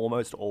it will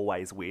almost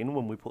always win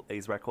when we put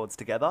these records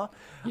together.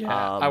 Yeah,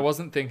 I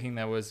wasn't thinking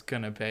there was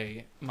going to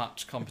be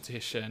much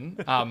competition,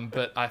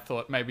 but I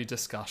thought maybe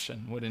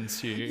discussion would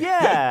ensue.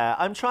 Yeah,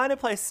 I'm trying to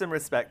place some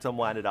respect on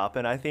Wind It Up,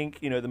 and I think,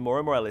 the more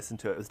and more I listen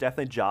to it, it was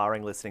definitely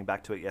jarring listening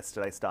back to it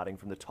yesterday, starting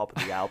from the top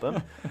of the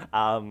album.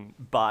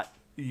 But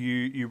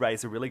you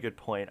raise a really good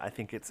point. I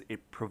think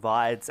it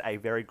provides a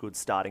very good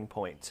starting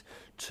point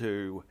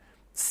to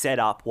set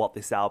up what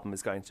this album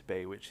is going to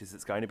be, which is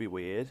it's going to be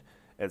weird,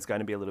 it's going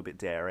to be a little bit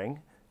daring,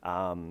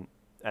 and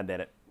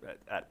then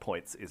at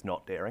points is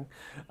not daring,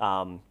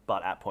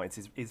 but at points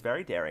is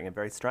very daring and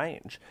very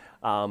strange.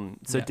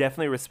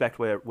 Definitely respect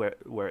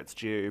where it's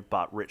due,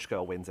 but Rich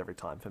Girl wins every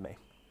time for me.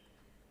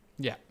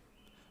 Yeah.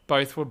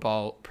 Both were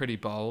pretty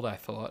bold, I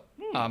thought.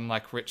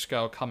 Like Rich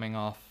Girl coming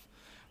off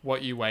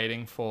What You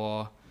Waiting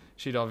For.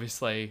 She'd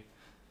obviously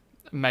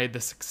made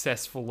the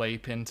successful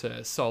leap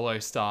into solo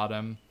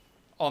stardom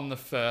on the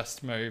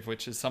first move,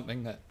 which is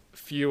something that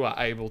few are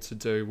able to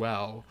do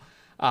well.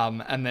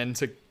 And then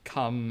to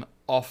come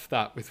off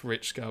that with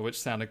Rich Girl, which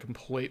sounded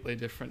completely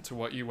different to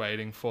What You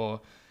Waiting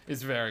For,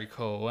 is very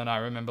cool. And I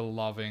remember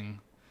loving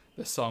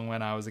the song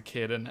when I was a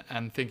kid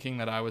and thinking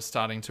that I was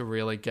starting to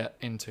really get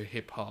into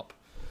hip hop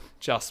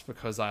just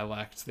because I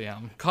liked the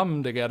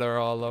come together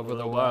all over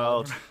the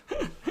world.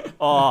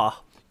 Oh,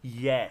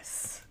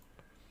 yes.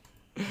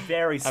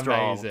 Very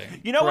strong.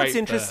 Amazing. You know Great what's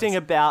interesting verse.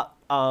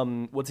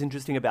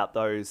 about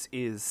those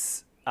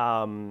is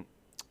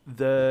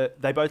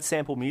they both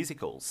sample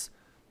musicals,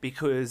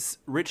 because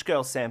Rich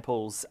Girl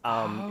samples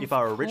If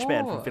I Were a Rich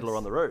Man from Fiddler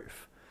on the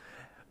Roof.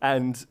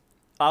 And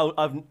I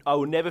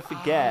will never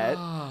forget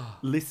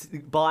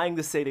buying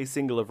the CD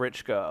single of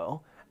Rich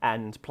Girl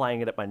and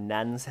playing it at my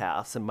nan's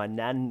house, and my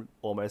nan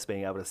almost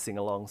being able to sing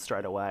along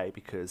straight away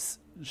because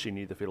she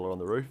knew the Fiddler on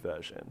the Roof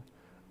version.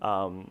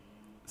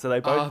 So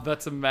they both... Oh,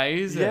 that's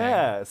amazing.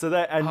 Yeah, so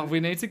that... And we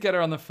need to get her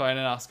on the phone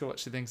and ask her what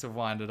she thinks of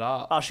Wind It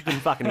Up. oh, she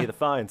couldn't fucking hear the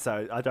phone,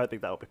 so I don't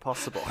think that would be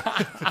possible.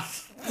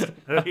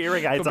 Her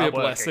hearing aids Could be a aren't working.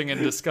 blessing in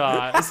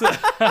disguise.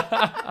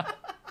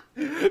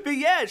 But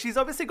yeah, she's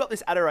obviously got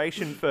this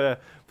adoration for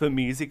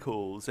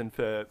musicals and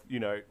for,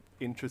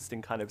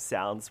 interesting kind of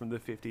sounds from the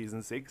 50s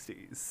and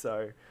 60s.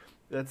 So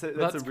that's a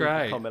really good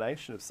great.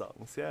 combination of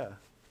songs, yeah.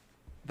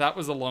 That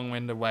was a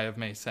long-winded way of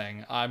me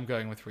saying I'm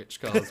going with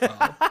Rich Girl as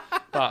well.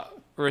 But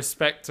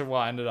respect to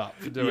Wind It Up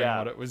for doing Yeah.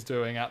 what it was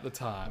doing at the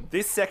time.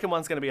 This second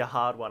one's going to be a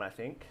hard one, I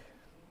think.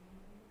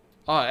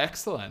 Oh,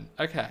 excellent.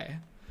 Okay.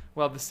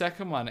 Well, the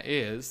second one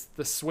is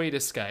The Sweet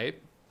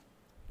Escape,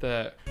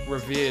 the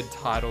revered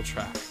title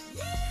track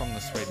from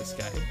The Sweet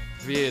Escape.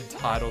 Revered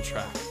title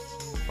track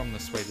from The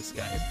Sweet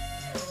Escape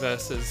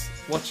versus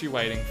What You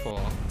Waiting For,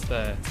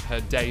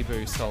 her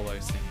debut solo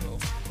single.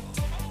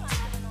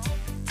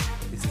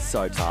 This is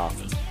so tough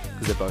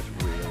because they're both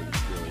really,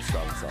 really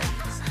strong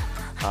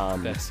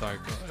songs. They're so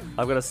good.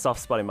 I've got a soft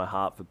spot in my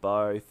heart for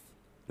both.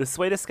 The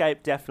Sweet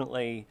Escape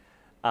definitely,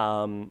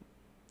 is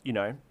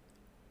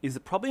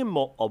probably a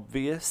more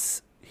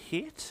obvious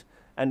hit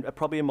and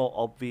probably a more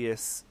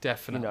obvious...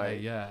 Definitely,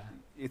 yeah.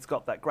 It's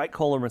got that great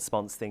call and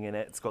response thing in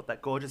it. It's got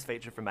that gorgeous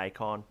feature from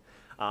Akon.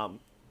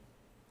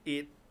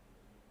 It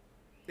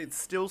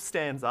still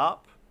stands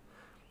up.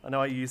 I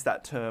know I use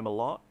that term a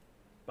lot,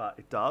 but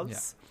it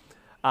does.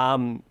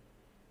 Yeah.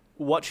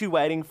 What You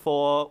Waiting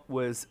For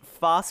was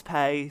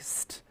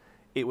fast-paced.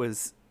 It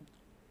was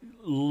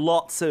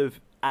lots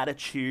of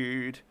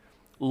attitude,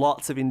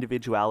 lots of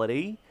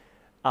individuality.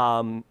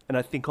 And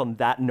I think on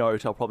that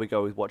note, I'll probably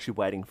go with What You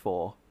Waiting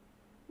For,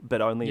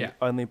 but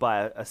only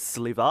by a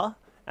sliver.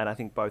 And I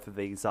think both of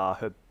these are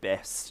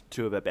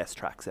two of her best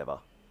tracks ever.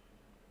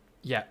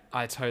 Yeah,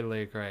 I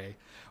totally agree.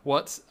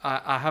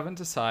 I haven't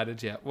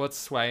decided yet. What's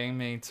swaying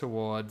me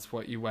towards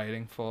What You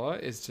Waiting For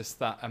is just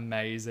that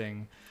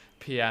amazing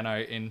piano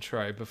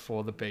intro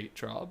before the beat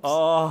drops.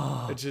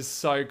 Oh, which is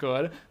so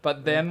good.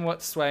 But then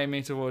what's swaying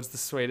me towards The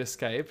Sweet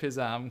Escape is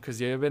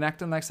because you've been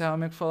acting like Sarah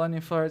McFall on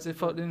your floor as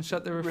if it didn't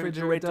shut the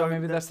refrigerator door.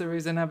 Maybe that's the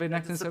reason I've been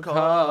acting so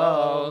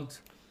cold.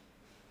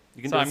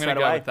 You can So do I'm it going to straight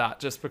go away. with that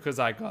just because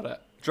I got it.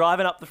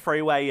 Driving up the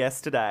freeway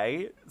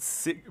yesterday,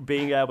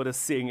 being able to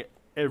sing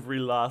every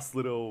last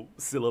little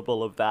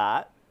syllable of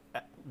that,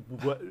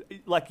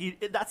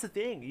 that's the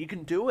thing. You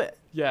can do it.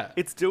 Yeah.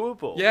 It's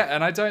doable. Yeah,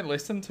 and I don't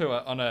listen to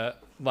it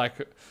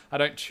I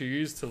don't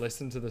choose to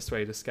listen to The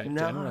Sweet Escape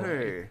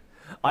generally.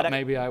 But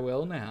maybe I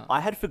will now. I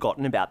had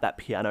forgotten about that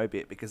piano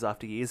bit because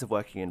after years of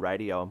working in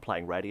radio and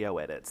playing radio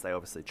edits, they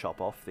obviously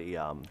chop off the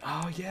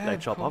they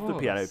chop off the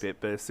piano bit.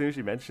 But as soon as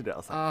you mentioned it, I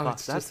was like, Oh, "Fuck,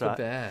 it's that's just right."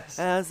 the best.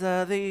 As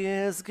the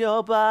years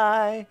go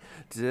by,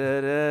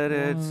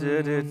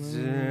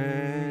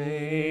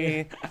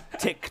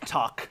 tick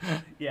tock.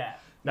 Yeah.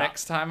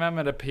 Next time I'm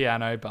at a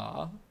piano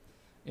bar,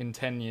 in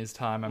 10 years'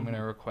 time, I'm going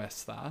to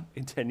request that.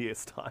 In 10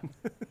 years' time.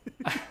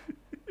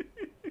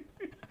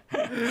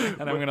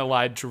 And I'm going to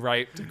lie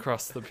draped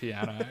across the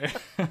piano.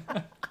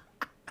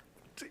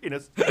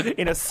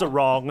 in a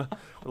sarong with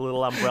a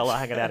little umbrella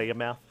hanging out of your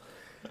mouth.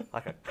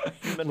 Like a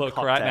human Look,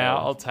 cocktail. right now,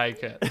 I'll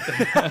take it.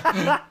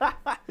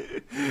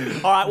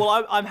 All right,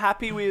 well, I'm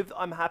happy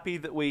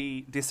that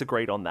we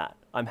disagreed on that.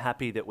 I'm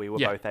happy that we were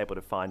both able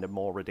to find a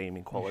more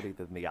redeeming quality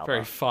than the other.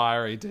 Very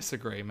fiery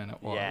disagreement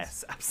it was.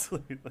 Yes,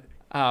 absolutely.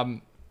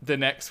 The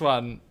next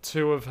one,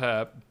 two of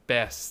her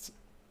best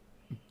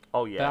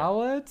Oh, yeah.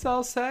 ballads,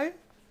 I'll say.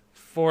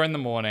 4 in the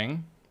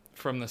Morning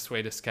from The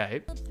Sweet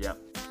Escape Yep.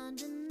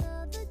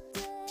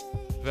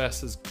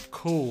 versus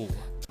Cool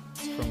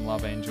from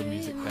Love Angel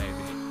Music Baby.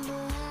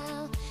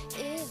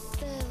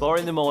 4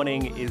 in the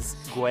Morning is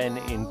Gwen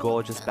in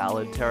gorgeous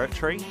ballad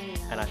territory,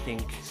 and I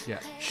think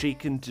she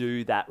can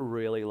do that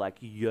really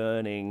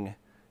yearning,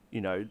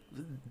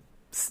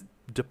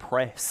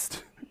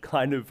 depressed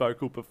kind of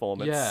vocal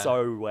performance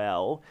so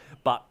well.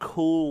 But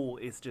Cool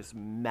is just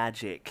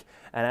magic.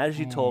 And as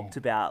you talked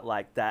about,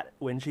 that,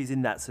 when she's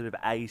in that sort of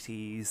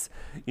 80s,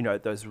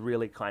 those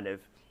really kind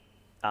of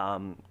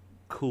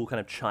cool, kind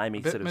of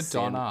chimey sort of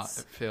Madonna, synths.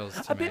 it feels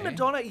to A me. bit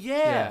Madonna,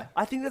 yeah.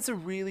 I think that's a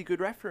really good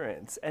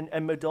reference. And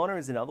Madonna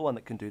is another one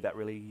that can do that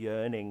really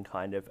yearning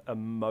kind of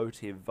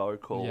emotive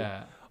vocal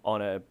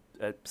on a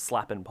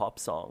slap and pop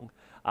song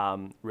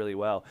really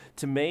well.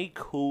 To me,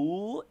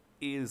 Cool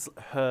is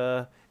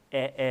her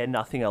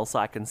Nothing Else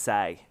I Can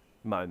Say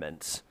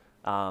moment.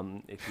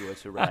 if you were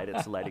to relate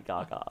it to Lady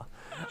Gaga.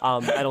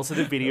 And also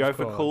the video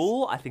for course.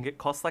 Cool, I think it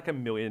cost like $1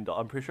 million.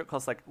 I'm pretty sure it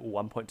cost like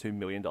 $1.2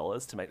 million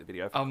to make the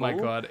video for Cool. Oh my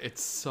God,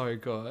 it's so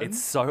good.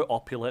 It's so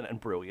opulent and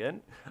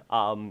brilliant.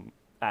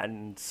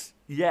 And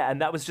yeah,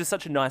 and that was just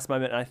such a nice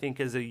moment. And I think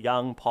as a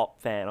young pop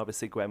fan,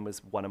 obviously Gwen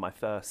was one of my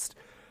first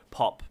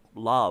pop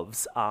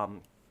loves.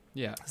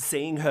 Yeah.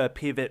 Seeing her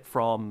pivot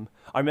from,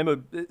 I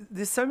remember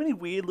there's so many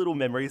weird little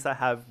memories I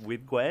have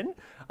with Gwen.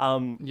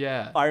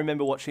 Yeah. I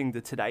remember watching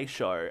the Today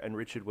Show and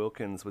Richard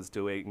Wilkins was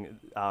doing,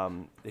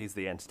 he's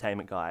the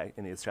entertainment guy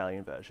in the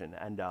Australian version.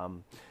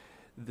 And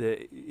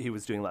he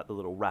was doing like the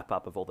little wrap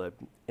up of all the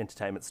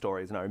entertainment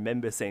stories. And I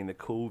remember seeing the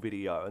Cool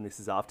video. And this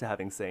is after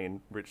having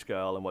seen Rich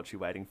Girl and What You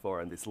Waiting For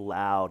and this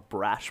loud,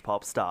 brash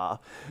pop star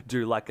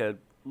do like a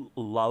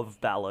love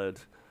ballad,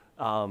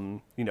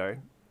 really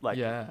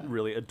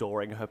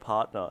adoring her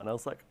partner. And I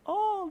was like,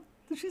 oh,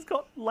 she's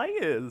got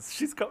layers.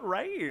 She's got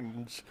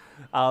range.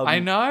 I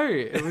know.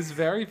 It was a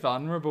very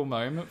vulnerable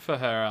moment for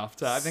her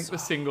after. I think the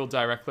single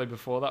directly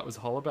before that was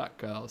Hollaback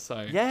Girl.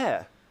 So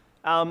yeah.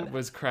 It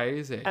was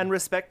crazy. And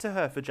respect to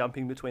her for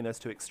jumping between those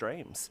two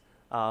extremes.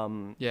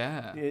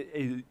 Yeah.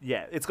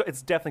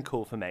 It's definitely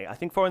Cool for me. I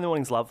think 4 in the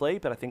Morning's lovely,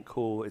 but I think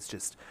Cool is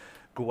just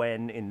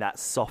Gwen in that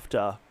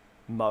softer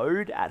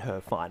mode at her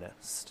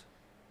finest.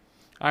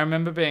 I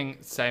remember being,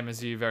 same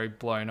as you, very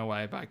blown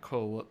away by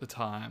Cool at the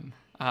time.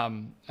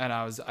 And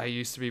I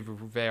used to be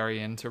very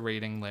into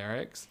reading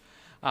lyrics.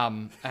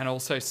 And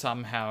also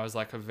somehow I was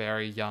like a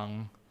very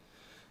young,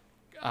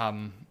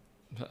 what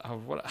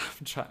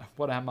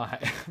am I?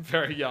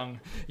 Very young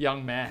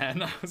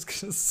man. I was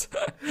going to say,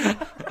 I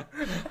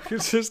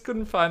just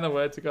couldn't find the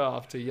word to go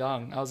after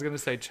young. I was going to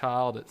say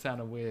child. It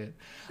sounded weird.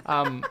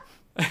 I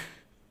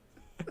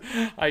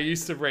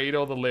used to read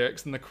all the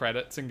lyrics and the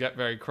credits and get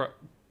very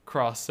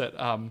cross at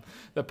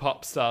the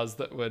pop stars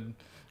that would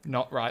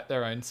not write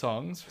their own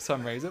songs for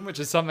some reason, which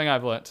is something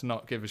I've learnt to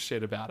not give a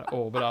shit about at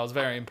all. But I was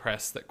very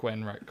impressed that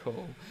Gwen wrote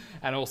Cool,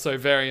 and also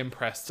very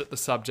impressed at the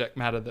subject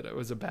matter that it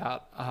was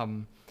about.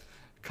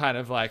 Kind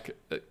of like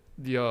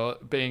you're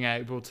being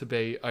able to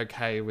be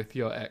okay with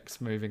your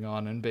ex moving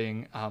on and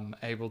being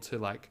able to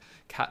like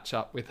catch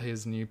up with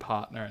his new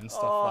partner and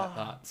stuff like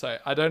that. So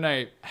I don't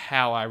know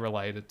how I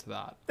related to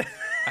that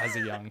as a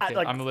young kid.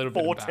 Like I'm a little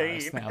 14. bit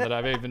embarrassed now that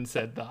I've even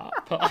said that.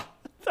 But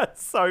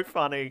that's so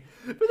funny.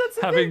 But that's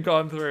the having thing.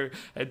 gone through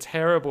a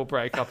terrible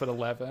breakup at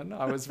 11,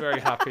 I was very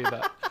happy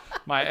that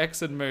my ex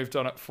had moved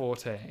on at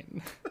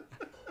 14.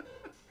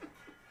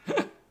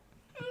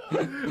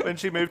 When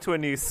she moved to a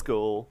new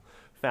school,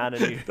 found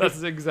a new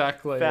That's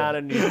exactly found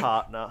it. a new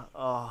partner.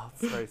 Oh,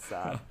 it's so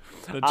sad.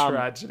 The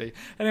tragedy.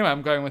 Anyway,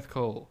 I'm going with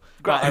Cool.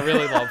 But I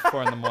really love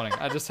 4 in the Morning.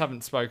 I just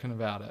haven't spoken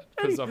about it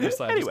because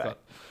obviously I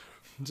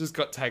just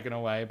got taken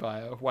away by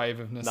a wave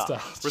of nostalgia.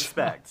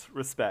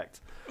 Respect.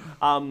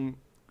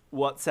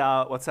 What's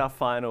our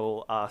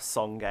final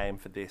song game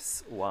for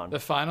this one? The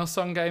final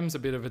song game's a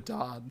bit of a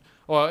dud.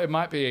 Well, it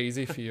might be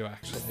easy for you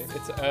actually.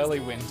 It's Early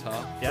Winter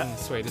from The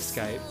Sweet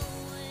Escape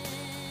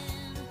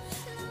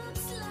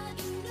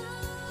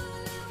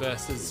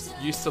versus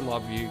Used to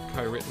Love You,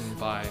 co-written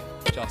by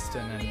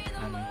Justin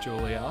and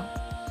Julia.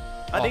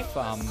 I think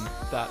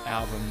that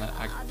album that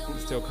I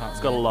still can't. It's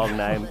got a long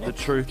name. The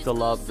Truth, the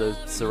Love, the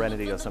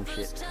Serenity, or some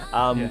shit.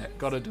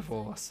 Got a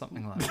Divorce,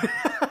 something like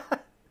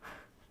that.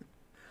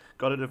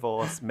 Got a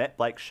Divorce. Met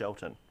Blake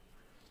Shelton.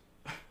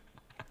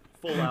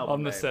 Full album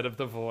on the name. set of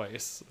The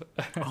Voice,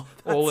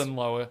 all in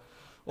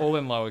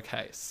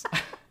lowercase.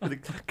 With a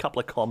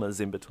couple of commas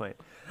in between.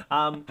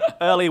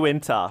 Early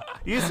Winter.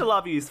 Used to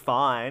Love You's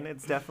fine.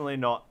 It's definitely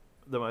not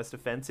the most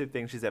offensive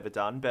thing she's ever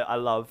done, but I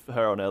love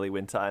her on Early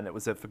Winter, and it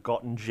was a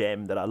forgotten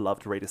gem that I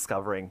loved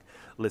rediscovering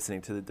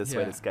listening to The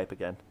Sweet Escape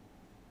again.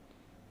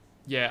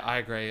 Yeah, I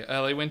agree.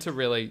 Early Winter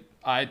really,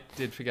 I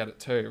did forget it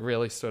too. It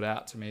really stood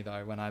out to me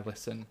though when I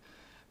listened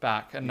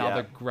back.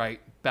 Another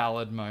great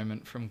ballad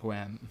moment from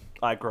Gwen.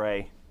 I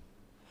agree.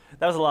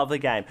 That was a lovely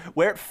game.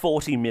 We're at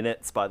 40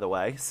 minutes, by the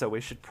way, so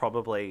we should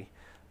probably...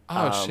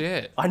 Oh,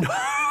 shit. I know.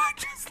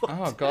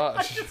 Oh, gosh.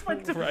 I just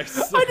went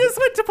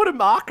to put a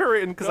marker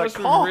in because I Gosh,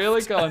 coughed. we've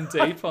really gone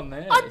deep on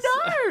this.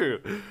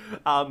 I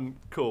know.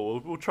 Cool.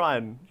 We'll try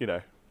and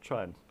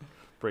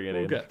bring it in.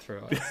 We'll get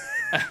through it.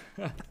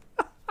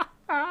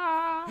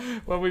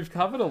 Well, we've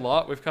covered a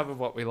lot. We've covered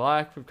what we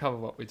like. We've covered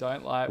what we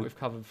don't like. We've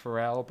covered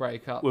Pharrell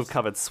breakups. We've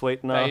covered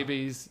Sweetener.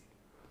 Babies.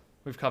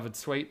 We've covered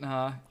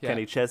Sweetener. Yeah.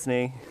 Kenny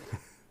Chesney.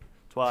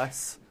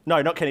 Twice.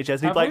 No, not Kenny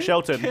Chesney. Have Blake we?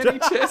 Shelton. Kenny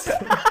Chesney.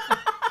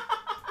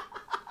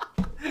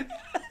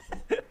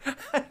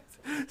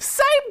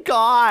 Same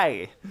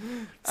guy.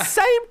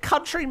 Same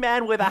country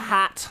man with a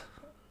hat.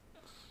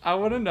 I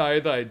want to know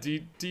though. Do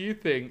you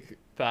think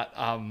that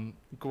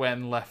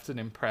Gwen left an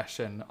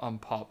impression on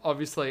pop?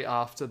 Obviously,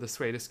 after The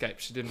Sweet Escape,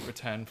 she didn't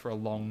return for a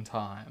long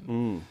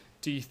time.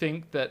 Do you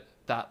think that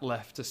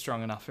left a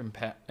strong enough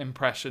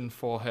impression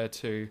for her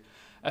to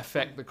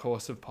affect the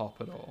course of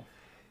pop at all?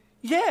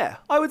 Yeah,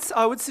 I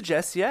would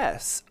suggest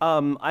yes.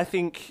 I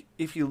think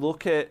if you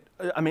look at,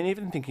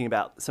 even thinking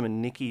about some of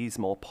Nicki's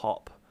more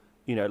pop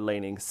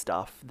leaning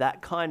stuff.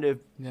 That kind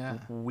of Yeah.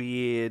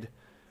 weird,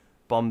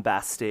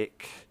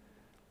 bombastic,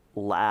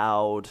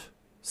 loud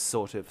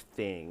sort of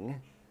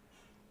thing.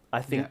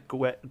 I think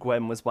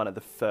Gwen was one of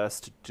the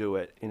first to do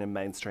it in a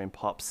mainstream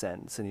pop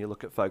sense. And you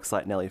look at folks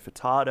like Nelly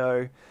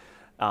Furtado,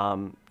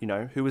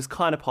 who was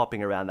kind of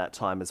popping around that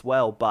time as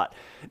well. But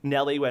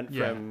Nelly went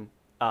from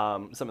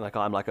something like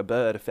I'm Like a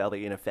Bird, a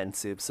fairly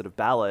inoffensive sort of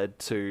ballad,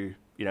 to,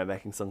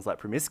 making songs like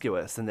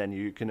Promiscuous. And then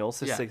you can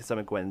also see some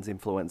of Gwen's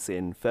influence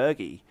in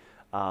Fergie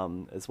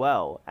as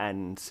well.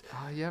 And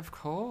Oh, yeah, of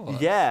course.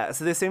 yeah,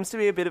 so there seems to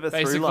be a bit of a through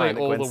Basically, line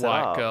that all Gwen the set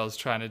white up. girls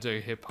trying to do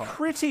hip hop.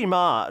 Pretty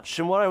much.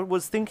 And what I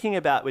was thinking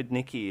about with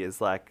Nicki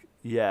is like,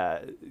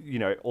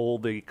 all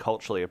the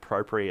culturally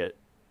appropriated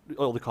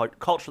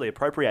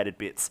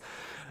bits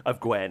of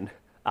Gwen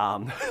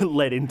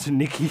led into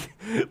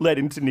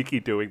Nicki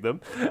doing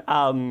them.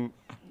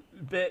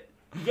 But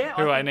yeah,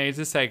 Who I need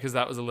to say, because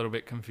that was a little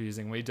bit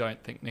confusing, we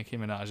don't think Nicki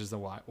Minaj is a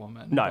white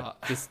woman. no,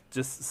 but...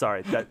 just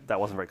sorry, that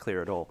wasn't very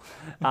clear at all.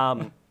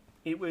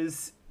 It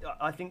was,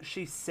 I think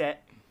she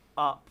set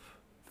up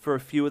for a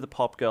few of the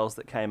pop girls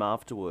that came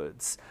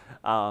afterwards.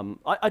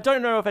 I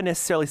don't know if I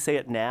necessarily see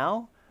it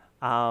now.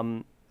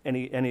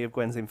 Any of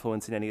Gwen's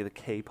influence in any of the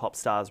key pop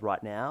stars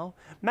right now.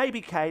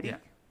 Maybe Katy.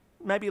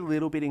 Maybe a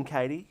little bit in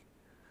Katy.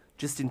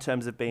 Just in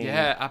terms of being...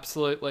 Yeah,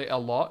 absolutely. A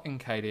lot in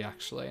Katy,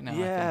 actually, now I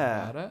think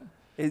about it.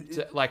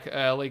 Like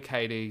early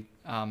Katy,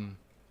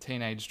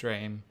 Teenage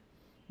Dream,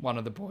 One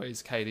of the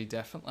Boys, Katy,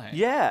 definitely.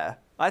 Yeah.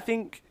 I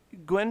think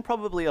Gwen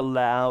probably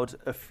allowed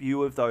a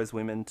few of those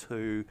women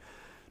to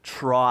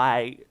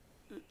try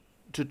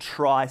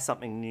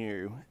something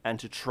new and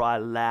to try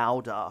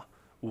louder,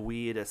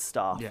 weirder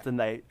stuff than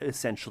they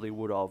essentially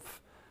would have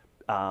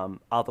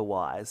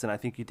otherwise. And I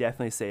think you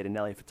definitely see it in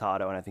Nelly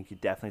Furtado, and I think you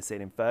definitely see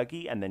it in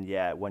Fergie. And then,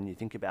 when you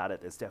think about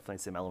it, there's definitely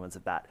some elements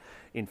of that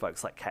in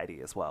folks like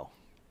Katy as well.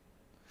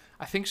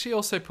 I think she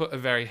also put a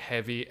very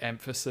heavy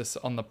emphasis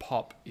on the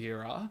pop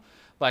era.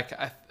 Like,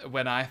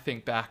 when I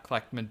think back,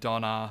 like,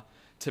 Madonna,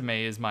 to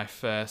me, is my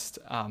first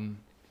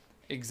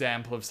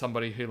example of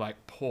somebody who,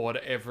 like, poured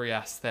every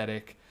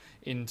aesthetic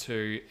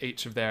into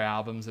each of their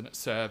albums, and it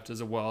served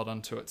as a world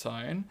unto its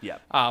own. Yeah.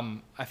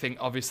 I think,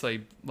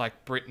 obviously,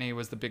 like, Britney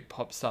was the big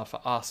pop star for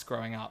us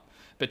growing up.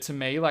 But to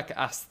me, like,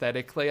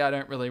 aesthetically, I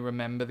don't really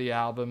remember the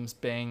albums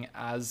being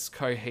as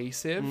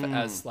cohesive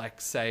as,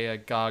 like, say, a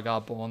Gaga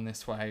Born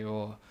This Way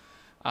or...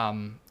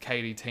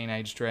 Katy,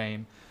 Teenage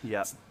Dream.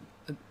 Yeah.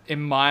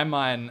 In my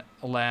mind,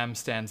 Lamb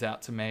stands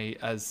out to me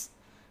as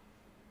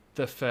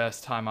the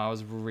first time I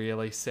was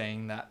really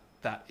seeing that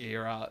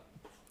era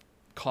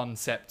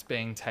concept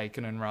being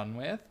taken and run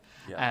with.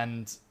 Yeah.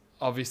 And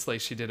obviously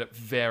she did it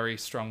very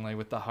strongly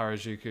with the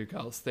Harajuku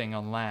Girls thing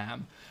on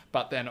Lamb.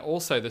 But then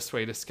also The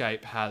Sweet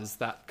Escape has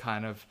that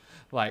kind of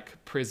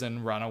like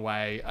prison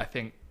runaway. I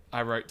think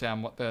I wrote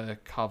down what the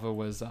cover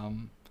was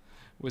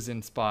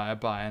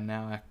inspired by, and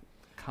now I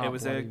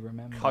can't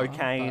remember.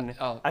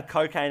 A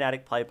cocaine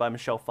addict played by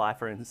Michelle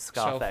Pfeiffer in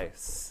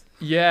Scarface.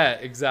 Yeah,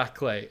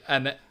 exactly.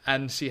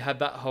 And she had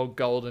that whole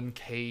golden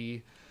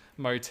key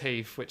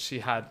motif, which she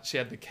had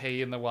the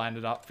key in the Wind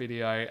It Up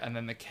video, and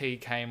then the key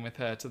came with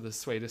her to the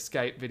Sweet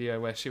Escape video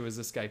where she was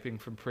escaping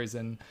from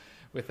prison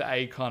with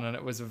Akon, and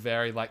it was a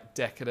very like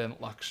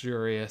decadent,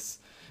 luxurious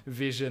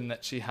vision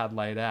that she had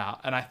laid out.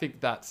 And I think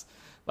that's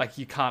like,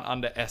 you can't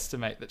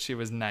underestimate that she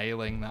was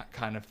nailing that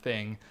kind of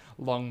thing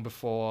long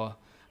before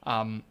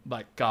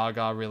like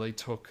Gaga really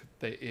took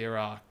the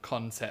era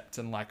concept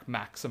and like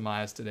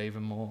maximized it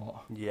even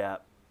more. Yeah,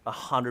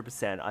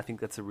 100%. I think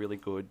that's a really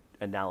good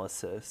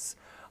analysis.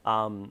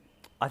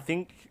 I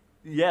think,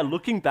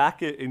 looking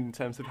back in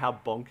terms of how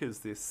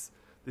bonkers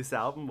this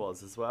album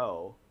was as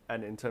well,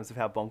 and in terms of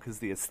how bonkers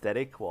the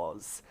aesthetic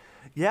was,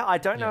 I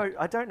don't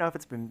know if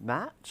it's been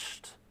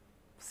matched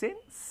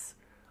since.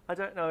 I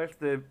don't know if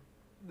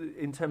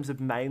in terms of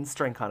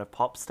mainstream kind of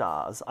pop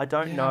stars, I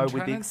don't know,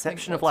 with the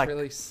exception of like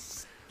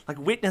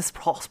Witness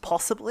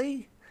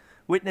possibly.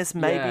 Witness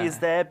maybe is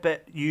there,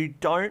 but you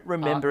don't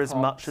remember Art as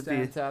pop much of the...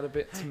 stands out a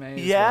bit to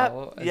me as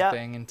well, as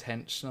being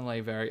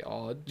intentionally very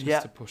odd,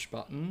 just to push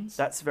buttons.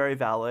 That's very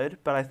valid,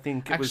 but I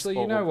think it was actually,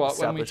 you know what?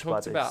 When we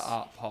talked by about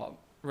art pop,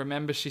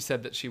 remember she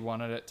said that she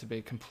wanted it to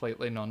be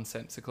completely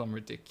nonsensical and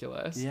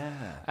ridiculous. Yeah.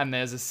 And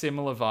there's a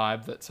similar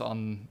vibe that's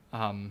on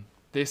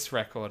this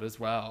record as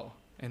well,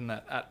 in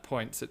that at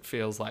points it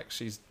feels like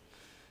she's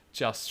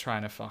just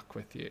trying to fuck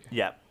with you.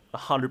 Yeah.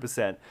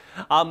 100%.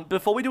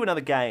 Before we do another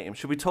game,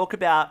 should we talk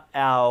about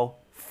our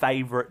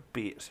favourite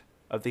bit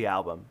of the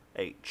album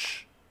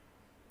each?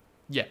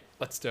 Yeah,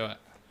 let's do it.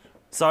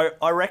 So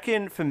I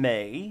reckon for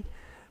me,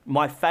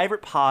 my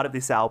favourite part of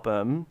this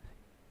album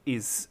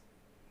is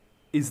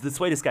the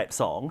Sweet Escape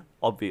song,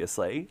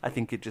 obviously. I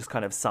think it just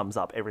kind of sums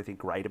up everything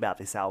great about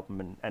this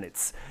album and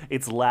its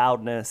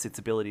loudness, its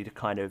ability to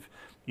kind of,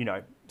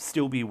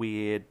 still be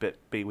weird, but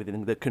be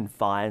within the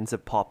confines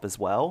of pop as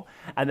well.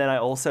 And then I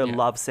also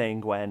love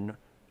seeing Gwen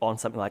on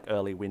something like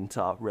Early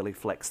Winter really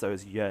flex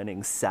those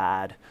yearning,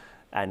 sad,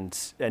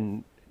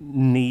 and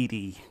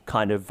needy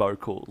kind of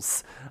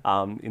vocals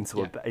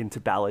into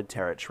ballad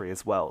territory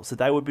as well. So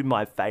they would be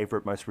my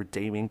favourite, most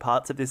redeeming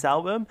parts of this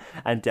album,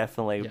 and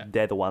definitely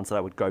they're the ones that I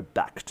would go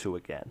back to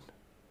again.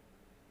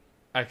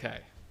 Okay.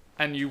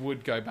 And you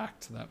would go back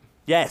to them?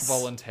 Yes.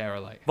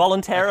 Voluntarily?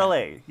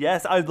 Okay.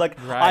 Yes. I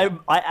Right.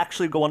 I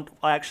actually want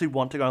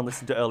to go and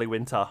listen to Early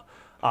Winter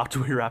after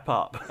we wrap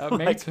up.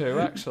 Me too,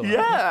 actually.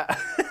 Yeah.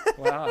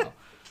 Wow.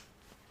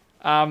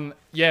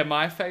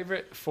 My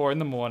favorite, 4 in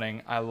the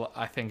Morning,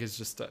 I think is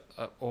just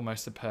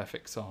almost a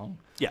perfect song.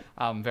 Yeah.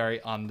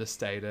 Very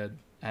understated,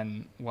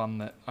 and one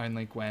that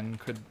only Gwen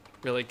could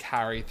really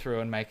carry through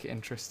and make it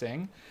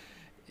interesting.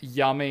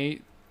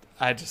 Yummy,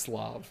 I just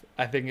love.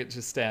 I think it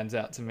just stands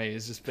out to me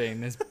as just being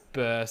this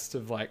burst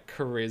of like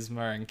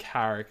charisma and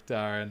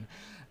character,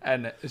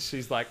 and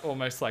she's like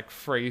almost like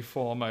free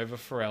form over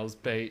Pharrell's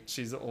beat.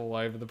 She's all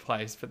over the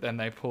place, but then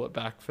they pull it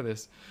back for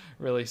this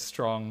really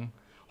strong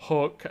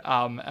hook,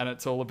 and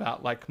it's all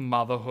about like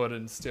motherhood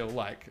and still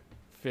like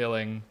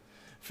feeling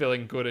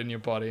good in your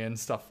body and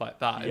stuff like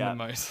that in the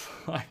most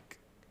like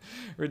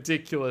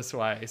ridiculous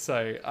way.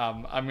 So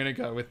I'm gonna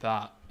go with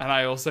that. And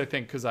I also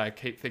think, because I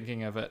keep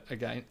thinking of it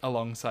again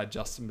alongside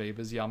Justin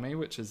Bieber's Yummy,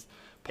 which is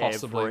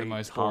possibly the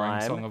most boring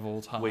song of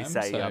all time. We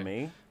say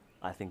Yummy,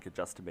 I think of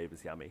Justin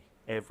Bieber's Yummy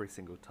every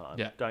single time.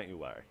 Yeah. Don't you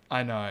worry.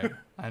 I know.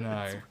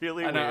 It's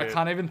really weird. I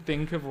can't even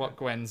think of what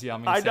Gwen's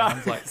Yummy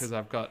sounds like, because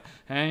I've got,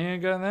 hey, you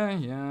go there,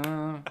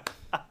 yeah.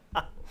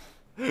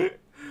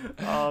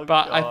 Oh, but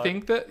God. I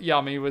think that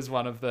Yummy was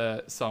one of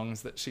the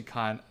songs that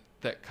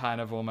that kind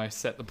of almost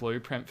set the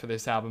blueprint for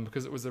this album,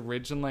 because it was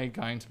originally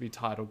going to be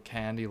titled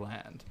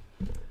Candyland.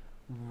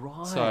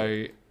 Right.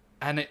 So,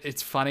 and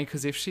it's funny,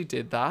 because if she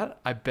did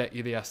that, I bet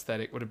you the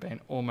aesthetic would have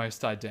been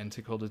almost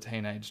identical to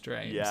Teenage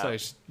Dream. Yeah. So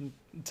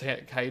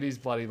Katie's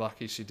bloody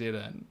lucky she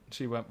didn't.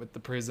 She went with the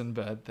Prison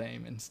Bird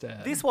theme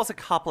instead. This was a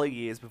couple of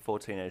years before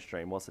Teenage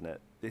Dream, wasn't it?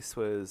 This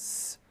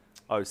was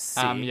 06.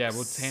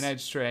 Well,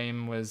 Teenage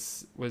Dream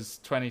was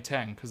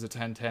 2010, because it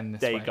turned 10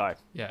 this There week. you go.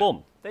 Yeah.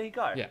 Boom. There you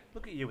go. Yeah.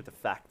 Look at you with the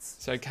facts.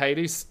 So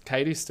Katie's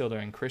still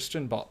doing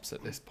Christian bops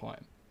at this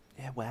point.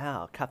 Yeah,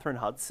 wow. Catherine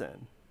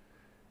Hudson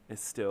is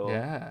still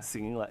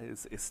singing, like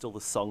is still the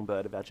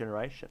songbird of our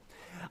generation.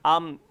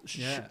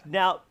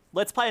 Now,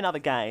 let's play another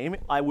game.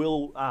 I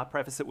will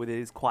preface it with, it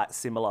is quite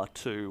similar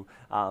to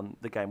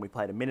the game we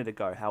played a minute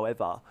ago.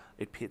 However,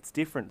 it pits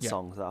different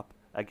songs up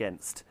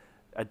against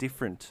a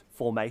different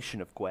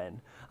formation of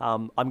Gwen.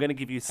 I'm going to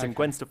give you some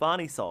Gwen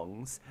Stefani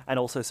songs and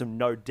also some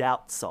No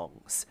Doubt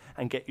songs,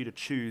 and get you to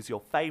choose your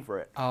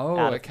favourite out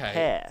of the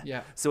pair.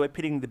 Yeah. So we're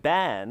pitting the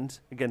band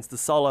against the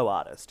solo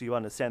artist. Do you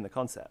understand the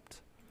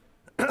concept?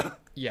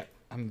 Yeah,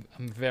 I'm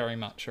very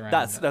much around.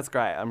 That's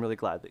great. I'm really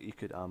glad that you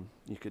could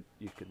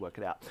work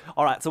it out.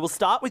 All right, so we'll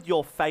start with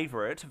your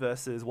favourite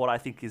versus what I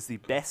think is the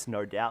best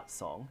No Doubt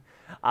song.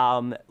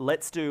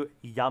 Let's do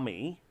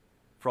Yummy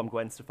from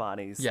Gwen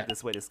Stefani's The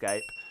Sweet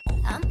Escape.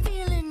 I'm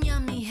feeling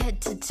yummy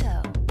head to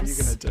toe. What are you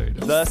gonna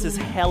do? Versus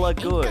Hella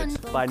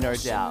Good by No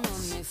Doubt.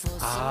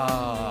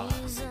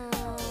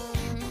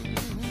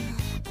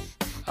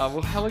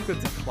 Well, Hella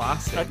Good's a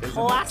classic.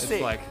 Classic.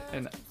 It's like,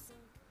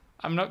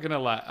 I'm not gonna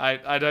lie.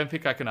 I don't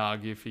think I can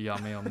argue for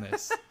Yummy on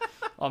this.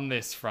 On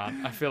this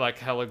front, I feel like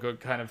Hella Good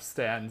kind of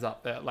stands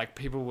up there. Like,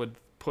 people would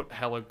put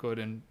Hella Good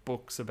in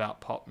books about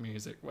pop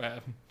music, where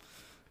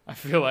I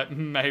feel like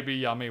maybe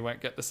Yummy won't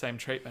get the same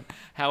treatment.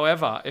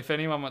 However, if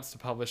anyone wants to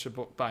publish a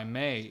book by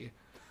me,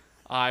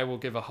 I will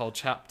give a whole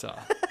chapter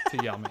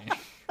to Yummy.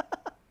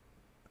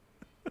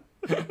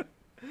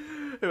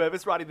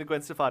 Whoever's writing the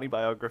Gwen Stefani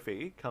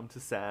biography, come to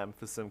Sam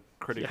for some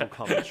critical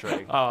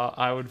commentary.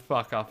 I would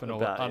fuck up an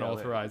About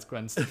unauthorized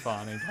Gwen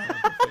Stefani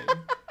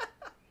biography.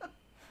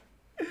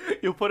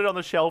 You'll put it on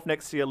the shelf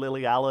next to your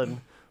Lily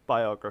Allen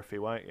biography,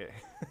 won't you?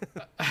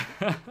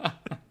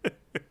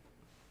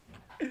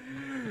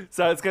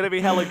 So it's going to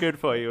be Hella Good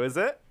for you, is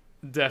it?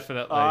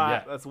 Definitely, All right,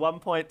 yeah. that's 1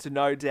 point to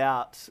No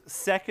Doubt.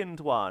 Second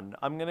one,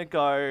 I'm going to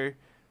go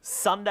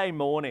Sunday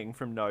Morning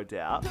from No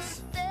Doubt.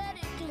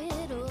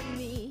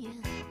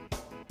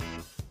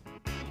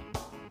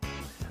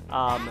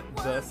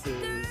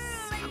 Versus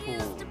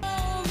Cool.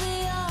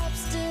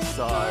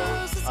 So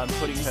I'm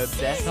putting her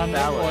best Sunday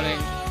ballad. Morning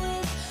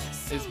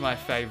is my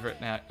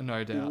favourite now,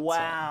 No Doubt.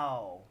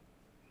 Wow. Song.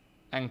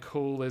 And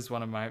Cool is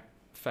one of my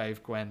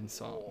fave Gwen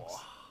songs.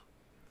 Oh.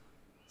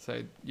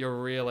 So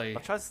you're really...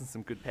 I've chosen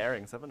some good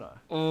pairings, haven't I?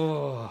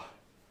 Oh.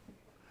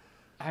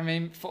 I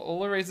mean, for all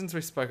the reasons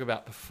we spoke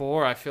about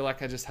before, I feel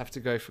like I just have to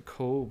go for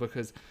Cool,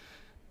 because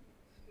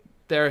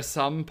there are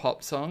some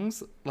pop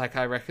songs, like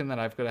I reckon that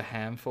I've got a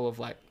handful of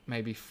like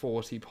maybe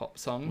 40 pop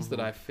songs that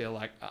I feel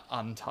like are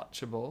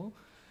untouchable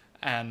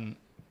and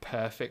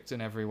perfect in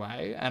every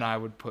way, and I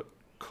would put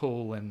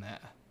Cool in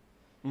there.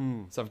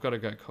 So I've got to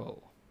go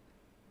Cool.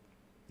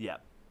 Yeah.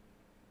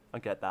 I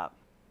get that.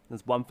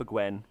 There's one for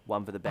Gwen,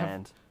 one for the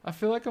band. I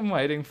feel like I'm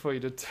waiting for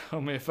you to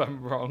tell me if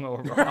I'm wrong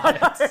or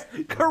right.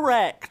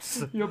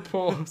 Correct. Your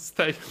pause,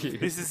 thank you.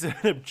 This is an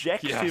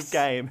objective Yes.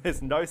 game.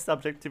 There's no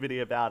subjectivity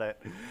about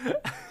it.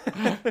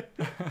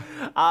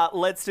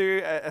 Let's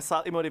do a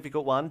slightly more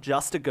difficult one.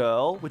 Just a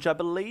Girl, which I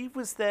believe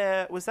was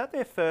that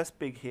their first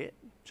big hit?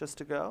 Just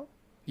a Girl?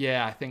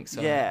 Yeah, I think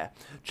so. Yeah.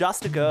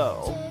 Just a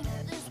Girl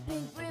Take this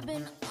pink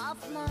ribbon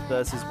off my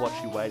versus What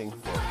You Waiting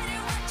For.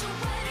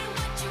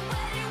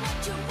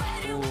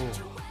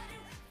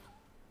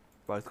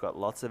 Both got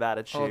lots of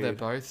attitude. Oh, they're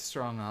both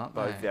strong, aren't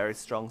both they? very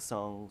strong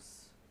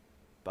songs.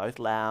 Both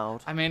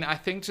loud. I mean, I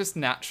think just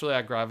naturally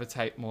I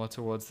gravitate more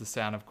towards the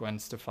sound of Gwen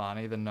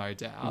Stefani than No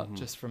Doubt,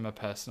 just from a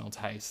personal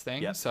taste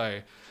thing. Yep. So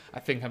I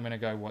think I'm going to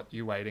go What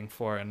You Waiting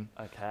For. And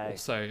Okay.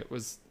 also it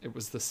was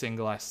the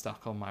single I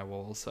stuck on my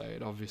wall, so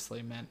it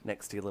obviously meant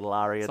Next to your little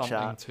aria something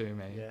chart. to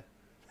me. Yeah.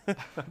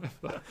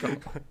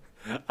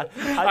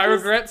 I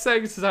regret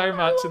saying so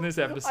much in this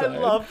episode. I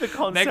love the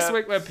concept. Next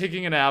week we're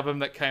picking an album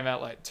that came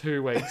out like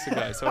 2 weeks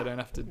ago, so I don't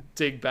have to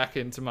dig back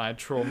into my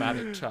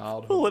traumatic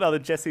childhood. Pull another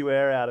Jessie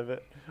Ware out of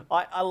it.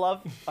 I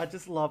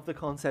just love the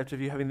concept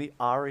of you having the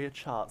aria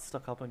chart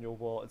stuck up on your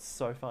wall. It's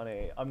so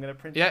funny. I'm gonna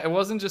print. Yeah, it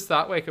wasn't just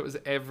that week, it was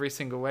every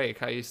single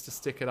week. I used to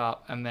stick it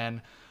up and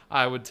then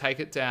I would take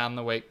it down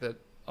the week that,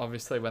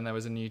 obviously, when there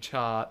was a new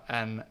chart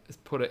and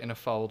put it in a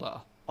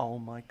folder. Oh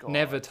my god.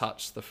 Never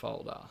touched the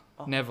folder.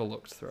 Never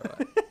looked through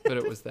it, but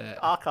it was there.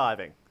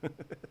 Archiving.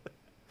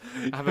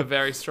 I have a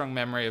very strong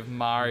memory of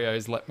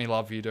Mario's Let Me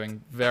Love You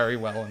doing very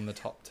well in the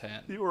top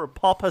 10. You were a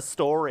pop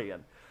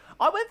historian.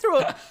 I went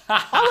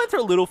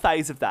through a little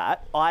phase of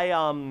that.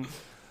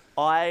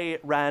 I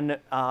ran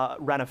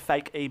a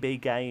fake EB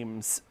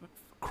Games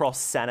cross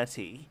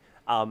sanity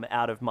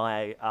out of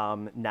my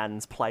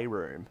nan's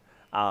playroom.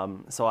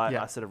 So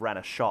I sort of ran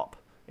a shop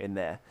in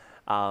there.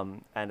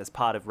 And as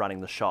part of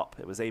running the shop,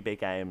 it was EB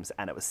Games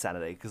and it was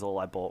Sanity, because all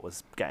I bought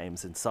was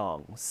games and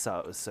songs. So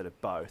it was sort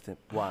of both at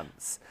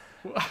once.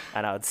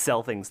 And I would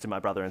sell things to my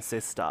brother and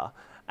sister.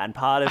 And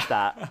part of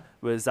that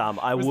was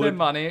Was there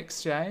money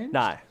exchange?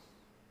 No.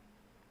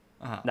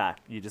 No,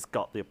 you just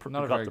got the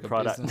Not a got very the good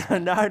product. business.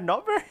 No,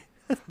 not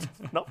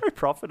very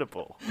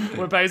profitable.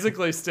 We're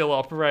basically still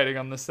operating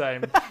on the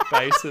same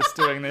basis,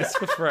 doing this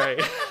for free.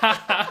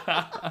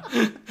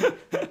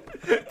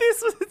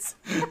 This was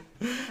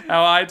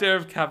Our idea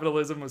of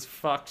capitalism was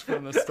fucked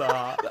from the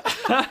start.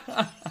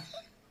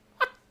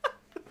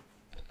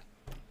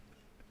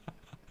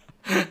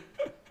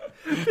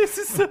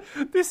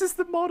 this is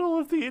the model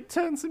of the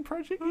interns in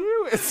Project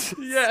U. It's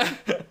Yeah.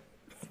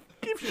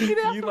 give shit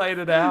out. You laid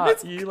it out.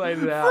 It's You laid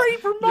it out. free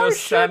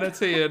promotion.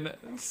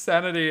 Your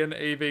sanity and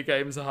EV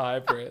Games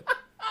hybrid.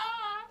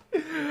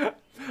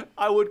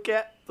 I would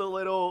get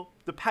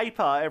the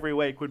paper every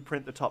week would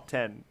print the top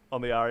 10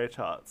 on the ARIA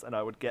charts, and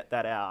I would get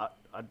that out.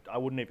 I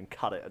wouldn't even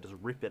cut it. I'd just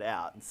rip it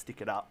out and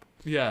stick it up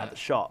Yeah. at the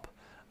shop.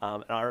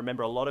 And I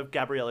remember a lot of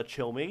Gabriella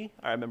Chilmy.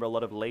 I remember a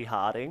lot of Lee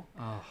Harding.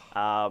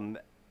 And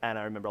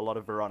I remember a lot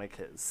of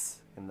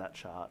Veronica's in that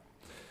chart.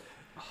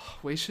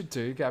 We should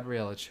do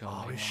Gabriella Chilmy.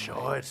 Oh, we one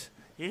should.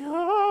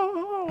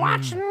 You're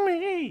watching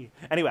me.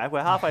 Anyway,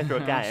 we're halfway through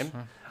a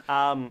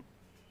game.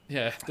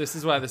 Yeah, this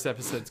is why this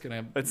episode's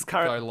going to It's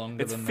go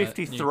longer it's than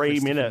 53 the new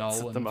Christopher minutes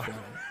Nolan at the moment.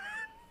 film.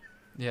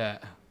 Yeah.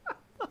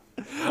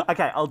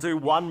 Okay, I'll do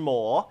one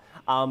more.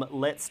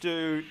 Let's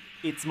do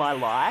It's My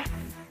Life,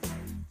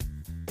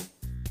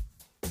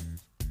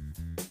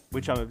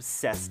 which I'm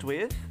obsessed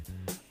with.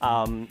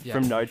 From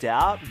No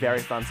Doubt. Very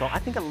fun song. I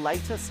think a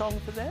later song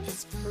for them.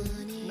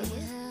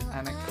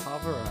 And a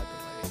cover, I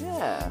believe.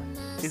 Yeah.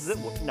 Is it?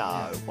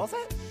 No. Was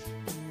it?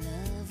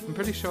 I'm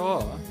pretty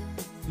sure.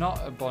 Not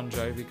a Bon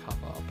Jovi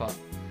cover, but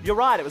You're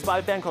right. It was by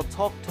a band called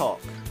Talk Talk.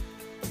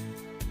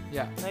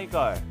 yeah. There you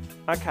go.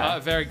 Okay. A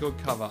very good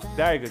cover.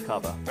 Very good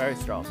cover. Very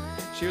strong.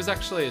 She was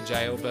actually a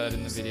jailbird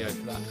in the video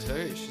for that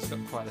too. She's got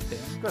quite a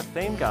thing. Got a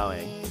theme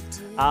going.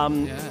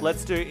 Yeah.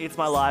 Let's do It's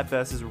My Life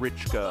versus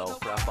Rich Girl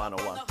for our final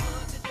one.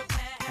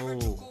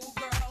 Ooh.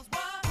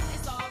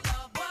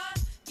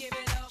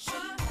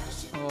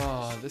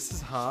 Oh, this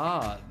is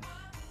hard.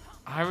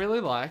 I really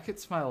like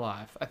It's My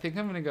Life. I think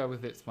I'm going to go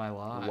with It's My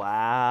Life.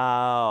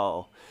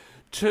 Wow.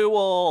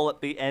 2-2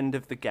 at the end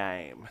of the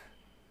game.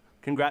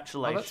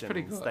 Congratulations.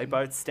 pretty good. They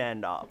both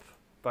stand up.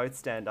 Both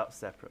stand up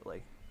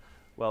separately.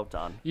 Well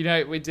done. You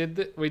know, we did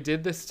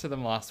this to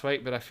them last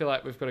week, but I feel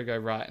like we've got to go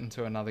right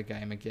into another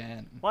game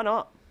again. Why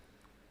not?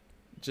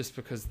 Just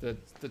because the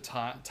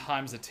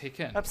times are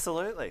ticking.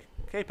 Absolutely.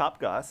 Keep up,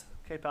 guys.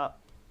 Keep up.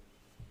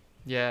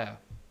 Yeah.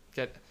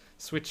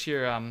 Switch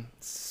your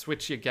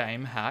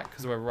game hack,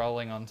 because we're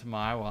rolling on to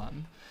my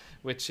one,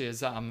 which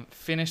is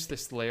finish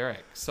this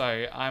lyric.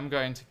 So I'm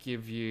going to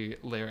give you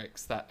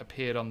lyrics that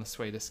appeared on The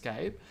Sweet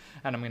Escape,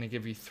 and I'm going to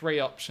give you 3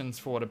 options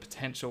for what a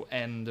potential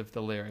end of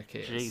the lyric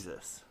is.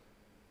 Jesus.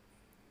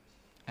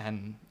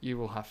 And you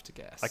will have to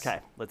guess. Okay,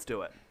 let's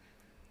do it.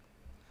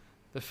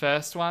 The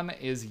first one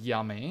is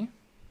yummy.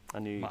 I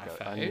knew My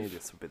I knew fave.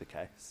 this would be the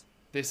case.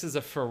 This is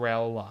a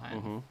Pharrell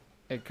line.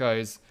 It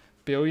goes,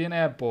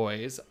 billionaire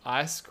boys,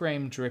 ice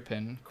cream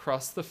dripping,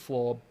 cross the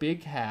floor,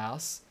 big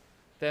house.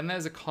 Then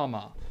there's a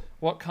comma.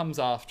 What comes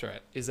after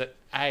it? Is it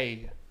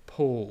A,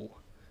 pool,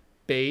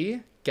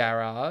 B,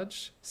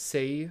 garage,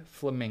 C,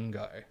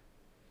 flamingo?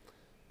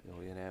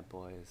 Billionaire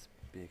boys,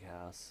 big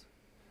house,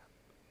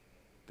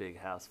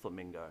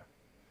 flamingo.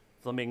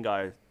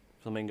 Flamingos.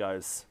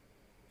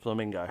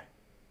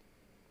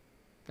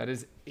 That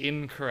is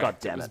incorrect. God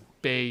damn was it.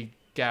 B,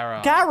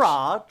 garage.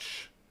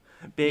 Garage?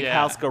 Big Yeah.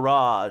 house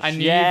garage. I knew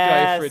you'd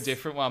go for a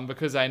different one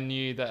because I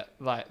knew that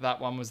that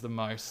one was the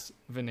most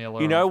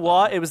vanilla. You know of them.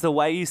 what? It was the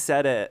way you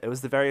said it. It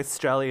was the very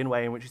Australian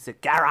way in which you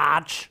said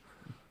garage.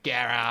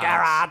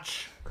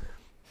 Garage.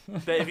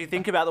 But if you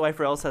think about the way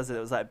Pharrell says it, it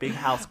was like big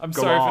house I'm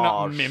garage. sorry for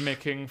not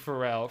mimicking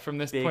Pharrell. From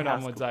this Big point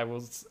house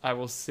onwards, I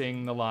will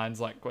sing the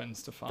lines like Gwen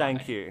Stefani.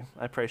 Thank you.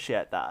 I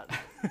appreciate that.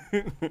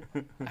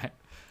 I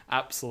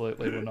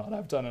absolutely will not.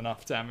 I've done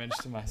enough damage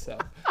to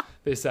myself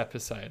this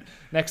episode.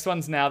 Next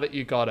one's Now That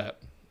You Got It.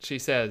 She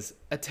says,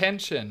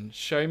 attention,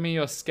 show me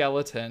your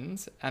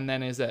skeletons. And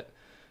then is it,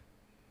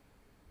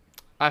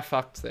 I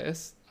fucked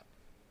this.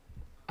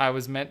 I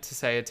was meant to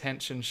say,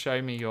 attention,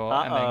 show me your,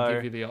 and then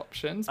give you the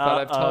options.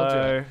 But I've told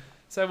you.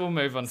 So we'll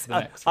move on to the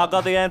next one. I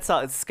got the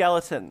answer. It's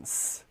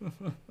skeletons.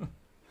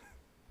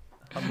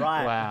 I'm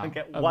right. Wow. I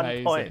get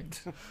Amazing. 1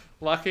 point.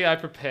 Lucky I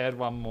prepared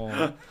one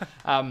more.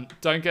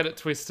 Don't Get It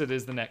Twisted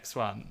is the next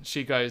one.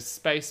 She goes,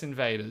 Space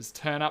Invaders,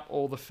 turn up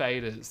all the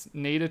faders,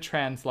 need a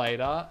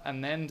translator.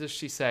 And then does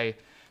she say,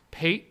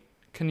 Pete,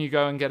 can you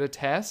go and get a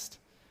test?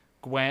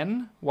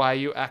 Gwen, why are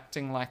you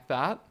acting like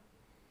that?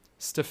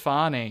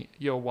 Stefani,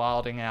 you're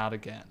wilding out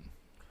again.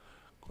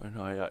 When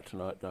I acting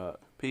like that.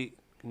 Pete,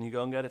 can you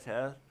go and get a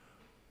test?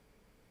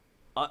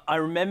 I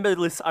remember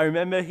this. I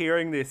remember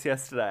hearing this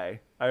yesterday.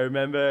 I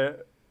remember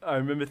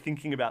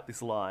thinking about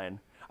this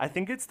line. I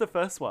think it's the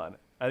first one.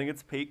 I think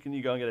it's Pete, can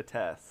you go and get a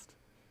test?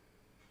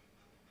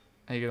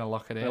 Are you going to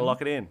lock it in? I'm gonna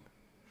lock it in.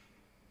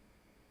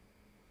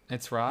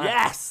 It's right.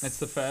 Yes! It's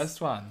the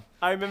first one.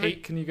 I remember.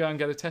 Pete, can you go and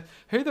get a test?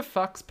 Who the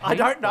fuck's Pete? I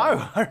don't know.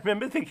 though? I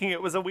remember thinking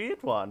it was a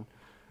weird one.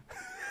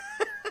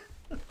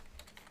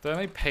 The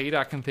only Pete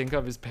I can think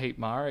of is Pete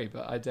Murray,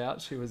 but I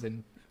doubt she was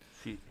in.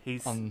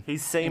 He's in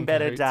seen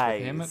better cahoots with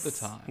days. him at the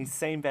time. He's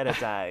seen better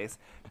days.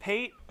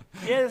 Pete.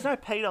 Yeah, there's no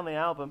Pete on the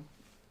album.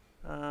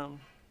 No,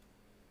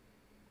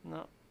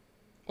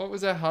 What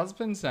was her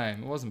husband's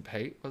name? It wasn't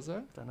Pete, was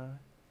it? don't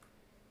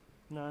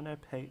know. No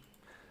Pete.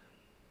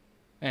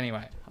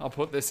 Anyway, I'll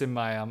put this in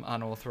my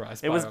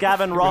unauthorized. It was biography.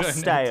 Gavin We don't need to-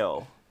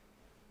 Rossdale,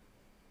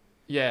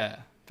 Yeah,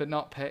 but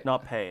not Pete.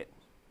 not Pete.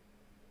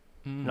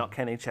 Not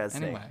Kenny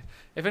Chesney. Anyway,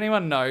 if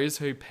anyone knows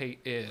who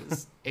Pete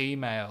is,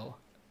 email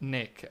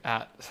Nick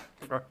at.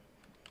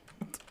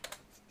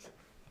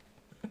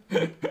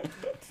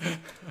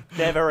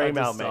 Never I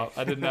email just me. stopped.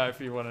 I didn't know if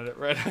you wanted it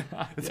read.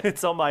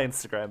 It's on my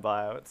Instagram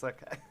bio. It's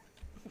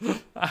okay.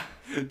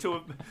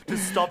 to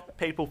stop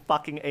people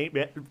fucking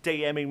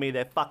DMing me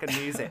their fucking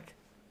music.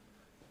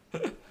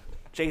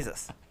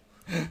 Jesus.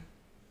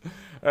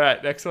 All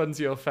right, next one's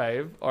your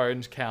fave,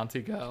 Orange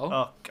County Girl.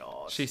 Oh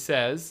god. She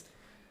says,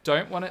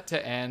 don't want it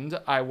to end.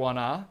 I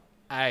wanna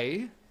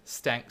A,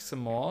 stank some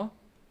more.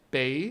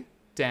 B,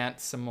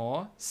 dance some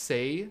more.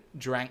 C,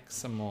 drank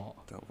some more.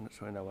 Don't want it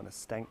to end. I want to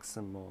stank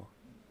some more.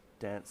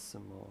 Dance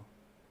some more.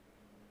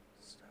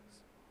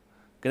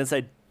 Gonna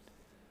say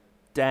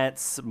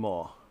dance some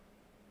more.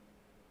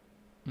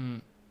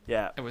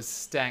 Yeah. It was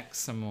stank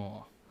some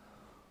more.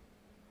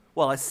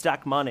 Well, I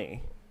stack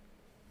money.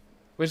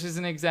 Which is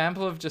an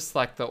example of just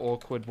like the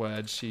awkward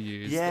words she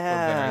used that were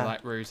Yeah. very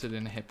like rooted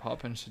in hip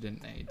hop and she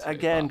didn't need to.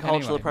 Again, But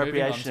cultural anyway,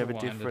 moving on appropriation to of a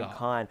Wind It different Up.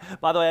 kind.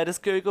 By the way, I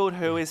just googled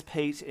who is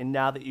Pete, and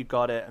Now That You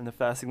Got It, and the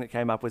first thing that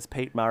came up was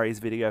Pete Murray's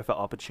video for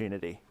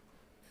Opportunity.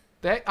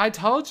 I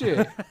told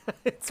you.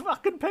 It's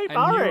fucking Pete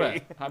I knew Murray.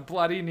 it. I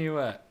bloody knew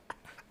it.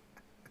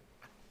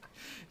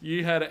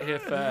 You heard it here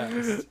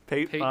first.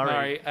 Pete Murray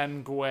Murray.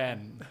 and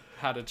Gwen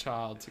had a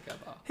child together.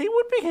 He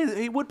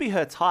would be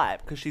her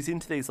type because she's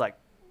into these like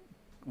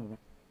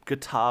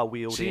guitar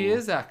wielding. She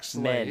is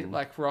actually men.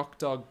 like rock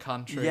dog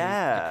country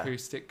Yeah.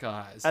 acoustic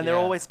guys. and they're yeah.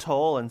 always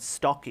tall and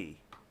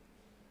stocky,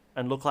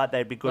 and look like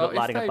they'd be good Well, at if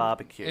lighting a they-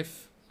 barbecue.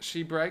 If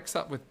she breaks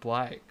up with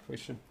Blake, we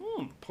should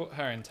put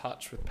her in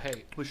touch with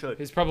Pete. We should.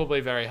 He's probably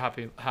very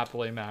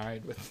happily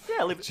married with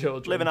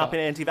children. living up but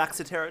in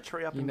anti-vaxxer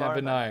territory up You in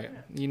never Byron. know.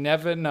 You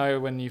never know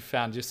when you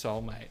found your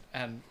soulmate.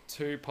 And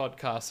two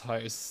podcast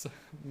hosts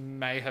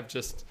may have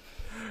just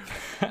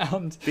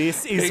found.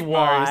 This is Pete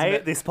why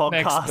Murray's this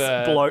next podcast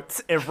bird.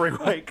 bloats every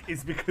week,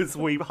 is because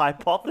we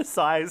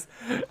hypothesize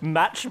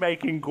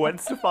matchmaking Gwen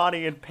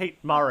Stefani and Pete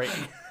Murray.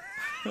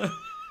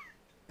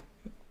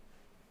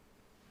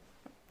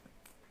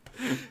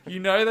 You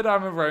know that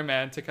I'm a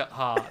romantic at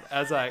heart,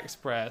 as I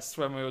expressed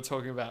when we were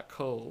talking about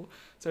Cool.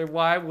 So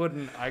why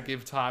wouldn't I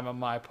give time on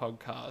my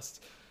podcast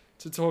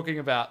to talking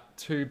about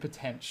two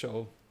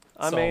potential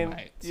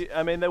soulmates?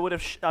 I mean, they would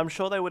have. I'm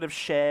sure they would have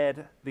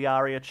shared the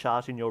ARIA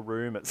chart in your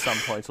room at some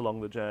point along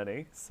the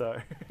journey. So,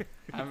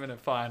 I'm going to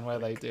find where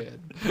they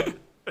did.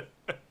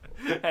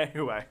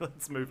 Anyway,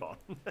 let's move on.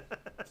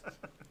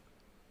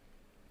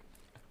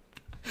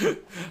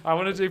 I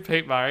want to do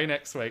Pete Murray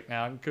next week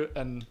now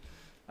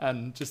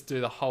and just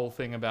do the whole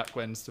thing about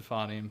Gwen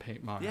Stefani and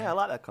Pete Murray. Yeah, I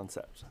like that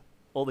concept.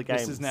 All the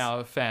games. This is now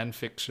a fan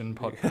fiction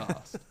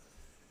podcast.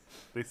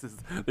 This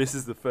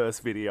is the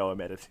first video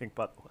I'm editing,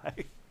 by the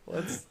way.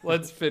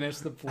 Let's finish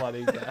the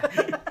bloody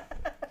game.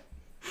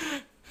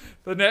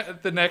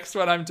 The next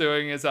one I'm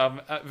doing is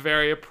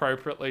very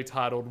appropriately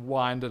titled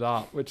 "Wind It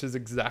Up," which is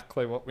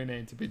exactly what we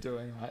need to be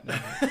doing right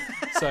now.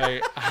 So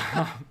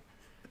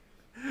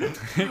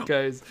it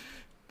goes.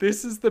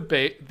 This is the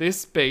beat.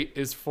 This beat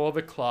is for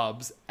the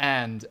clubs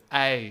and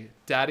A,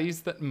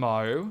 daddies that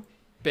mow,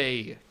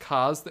 B,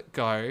 cars that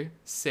go,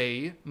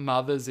 C,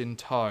 mothers in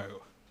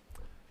tow.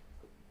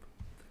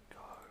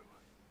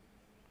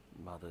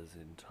 Mothers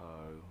in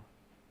tow.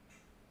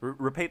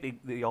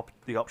 Repeat the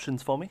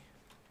options for me.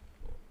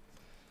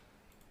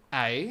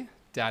 A,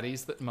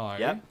 daddies that mow.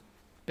 Yep.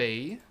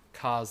 B,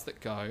 cars that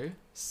go.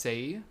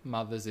 C,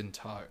 mothers in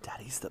tow.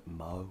 Daddies that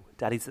mow.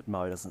 Daddies that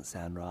mow doesn't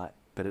sound right,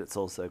 but it's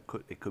also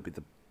it could be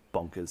the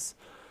bonkers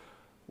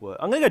word.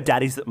 I'm gonna go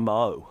daddies that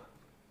mow.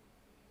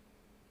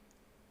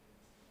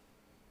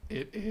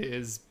 It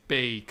is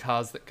B,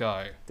 cars that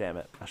go. Damn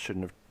it! I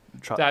shouldn't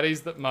have tried.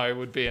 Daddies that mow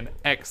would be an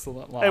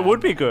excellent line. It would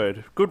be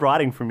good. Good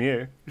writing from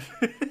you.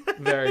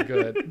 Very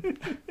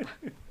good.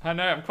 I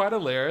know, I'm quite a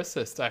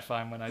lyricist, I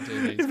find, when I do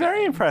these. It's very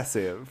games.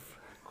 impressive.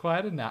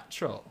 Quite a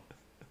natural.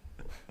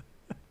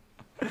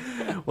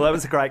 Well, that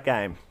was a great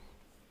game.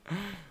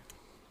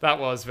 That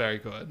was very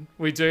good.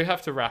 We do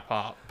have to wrap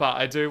up, but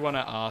I do want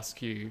to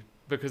ask you,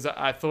 because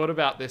I thought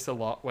about this a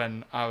lot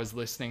when I was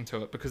listening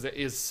to it, because it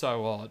is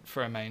so odd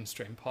for a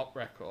mainstream pop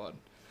record.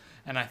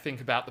 And I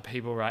think about the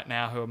people right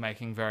now who are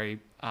making very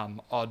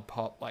odd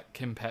pop, like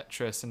Kim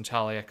Petras and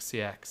Charlie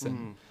XCX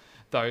and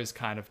those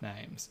kind of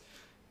names.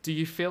 Do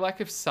you feel like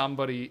if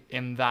somebody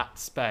in that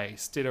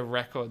space did a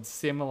record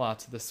similar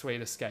to The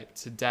Sweet Escape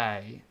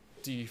today,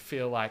 do you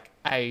feel like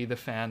A, the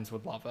fans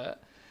would love it,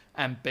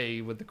 and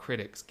B, would the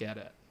critics get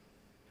it?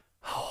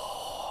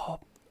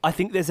 I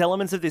think there's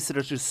elements of this that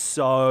are just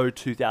so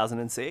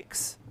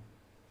 2006,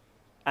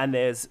 and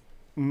there's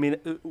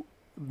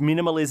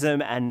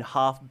minimalism and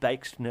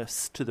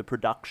half-bakedness to the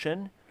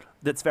production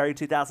that's very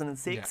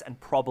 2006 and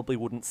probably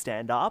wouldn't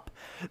stand up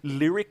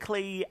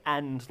lyrically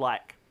and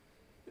like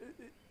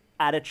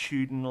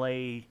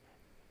attitudinally,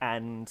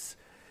 and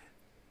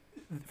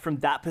from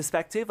that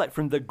perspective, like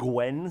from the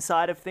Gwen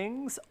side of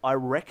things, I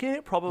reckon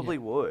it probably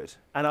would,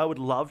 and I would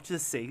love to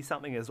see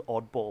something as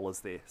oddball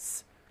as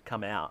this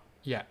come out.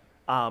 Yeah.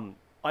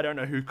 I don't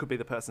know who could be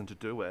the person to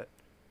do it,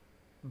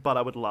 but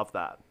I would love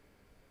that.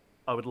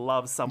 I would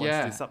love someone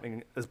to do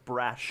something as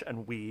brash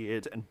and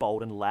weird and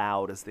bold and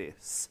loud as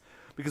this,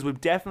 because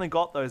we've definitely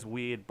got those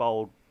weird,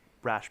 bold,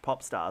 brash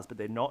pop stars, but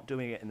they're not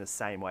doing it in the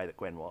same way that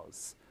Gwen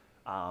was.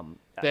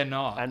 They're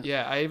not. And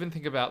I even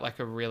think about like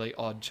a really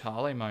odd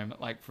Charlie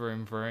moment, like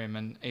Vroom Vroom,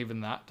 and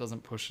even that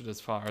doesn't push it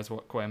as far as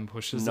what Gwen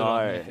pushes it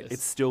on this.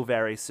 It's still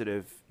very sort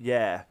of,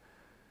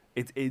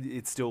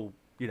 it's still,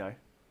 you know,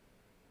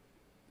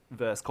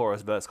 verse,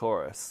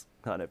 chorus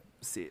kind of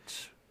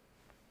sitch.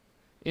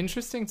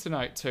 Interesting to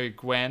note too,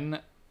 Gwen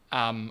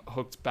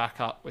hooked back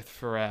up with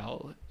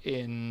Pharrell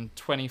in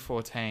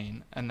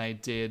 2014, and they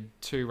did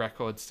 2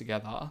 records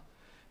together,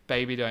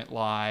 Baby Don't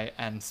Lie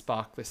and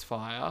Spark This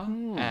Fire.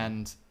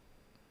 And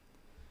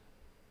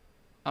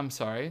I'm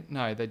sorry,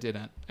 no, they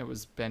didn't. It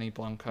was Benny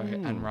Blanco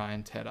and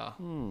Ryan Tedder.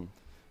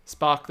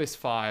 Spark This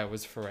Fire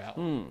was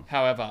Pharrell.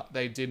 However,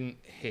 they didn't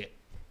hit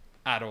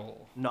at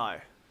all. No.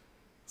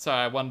 So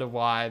I wonder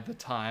why the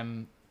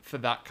time for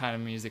that kind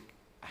of music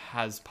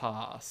has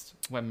passed,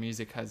 when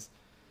music has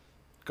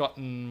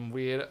gotten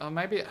weird. Or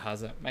maybe it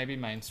hasn't. Maybe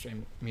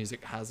mainstream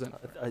music hasn't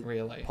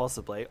really.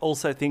 Possibly.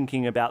 Also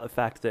thinking about the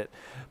fact that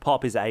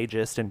pop is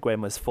ageist and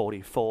Gwen was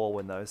 44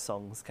 when those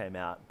songs came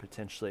out.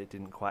 Potentially it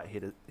didn't quite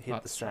hit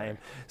the same.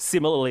 True.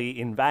 Similarly,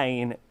 in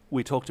Vain,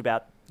 we talked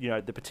about, you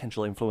know, the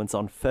potential influence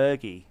on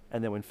Fergie.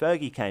 And then when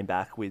Fergie came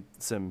back with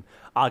some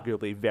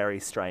arguably very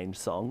strange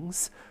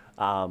songs,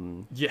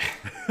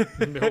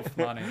 MILF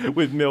Money.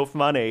 with MILF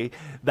Money,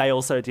 they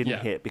also didn't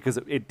hit because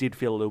it did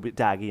feel a little bit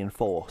daggy and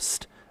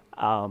forced.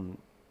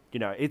 You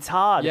know, it's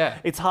hard. Yeah.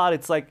 It's hard.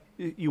 It's like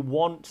you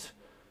want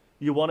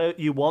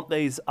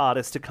these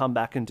artists to come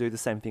back and do the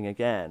same thing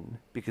again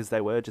because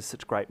they were just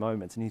such great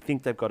moments, and you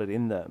think they've got it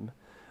in them,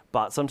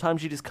 but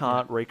sometimes you just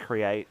can't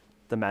recreate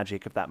the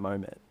magic of that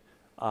moment.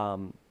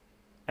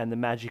 And the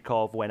magic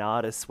of when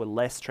artists were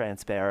less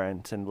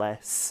transparent and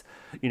less,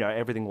 you know,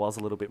 everything was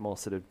a little bit more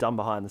sort of done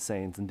behind the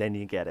scenes, and then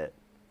you get it.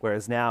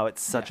 Whereas now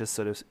it's such a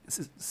sort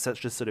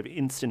of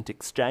instant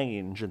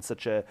exchange and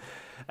such a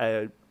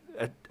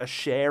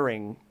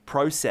sharing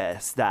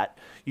process that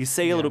you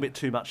see a little bit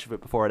too much of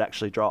it before it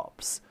actually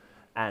drops,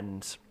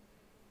 and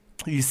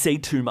you see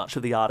too much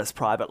of the artist's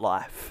private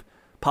life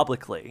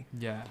publicly.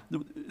 Yeah.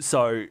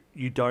 So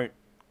you don't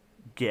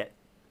get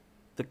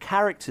the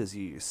characters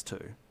you used to.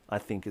 I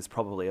think, is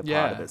probably a part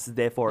Yeah. of it. So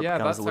therefore, it Yeah,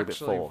 becomes that's a little bit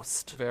actually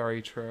forced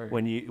very true.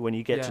 when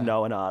you get to Yeah.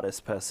 know an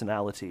artist's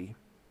personality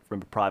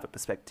from a private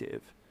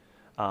perspective.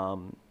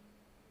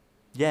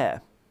 Yeah,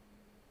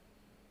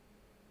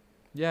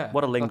 Yeah.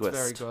 what a linguist!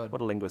 That's very good.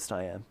 What a linguist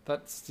I am.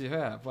 That's,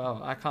 yeah, well,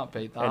 I can't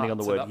beat that. Ending on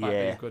the so word that might be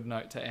yeah. a good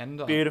note to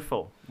end on.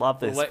 Beautiful. Love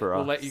this for us.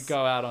 We'll let you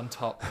go out on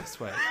top this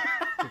week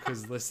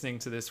because listening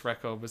to this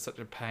record was such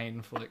a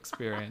painful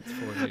experience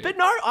for you. But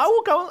no, I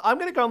will go. I'm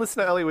going to go and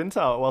listen to Early Winter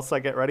whilst I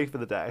get ready for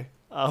the day.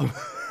 I'm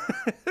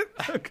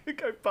going to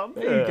go bump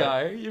There you it. go.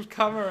 You've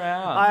come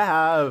around. I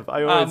have.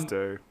 I always Um,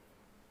 do.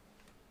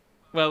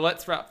 Well,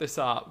 let's wrap this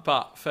up.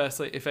 But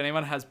firstly, if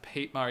anyone has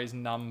Pete Murray's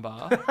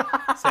number,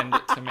 send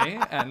it to me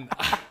and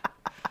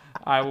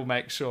I will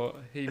make sure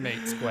he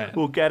meets Gwen.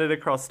 We'll get it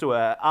across to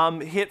her.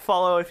 Hit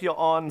follow if you're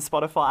on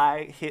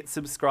Spotify. Hit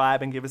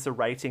subscribe and give us a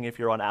rating if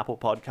you're on Apple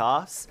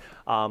Podcasts.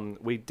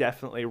 We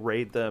definitely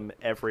read them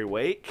every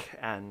week,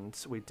 and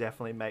we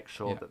definitely make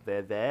sure Yeah. that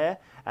they're there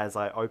as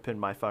I open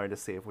my phone to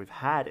see if we've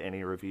had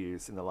any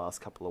reviews in the last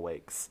couple of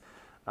weeks.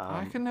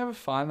 I can never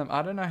find them.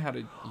 I don't know how to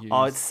use.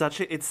 Oh, it's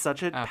such a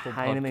Apple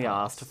pain in the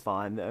ass to Podcasts.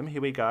 find them.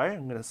 Here we go.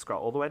 I'm going to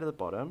scroll all the way to the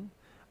bottom.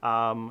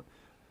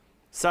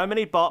 So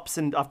many bops,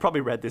 and I've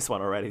probably read this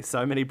one already.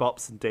 So many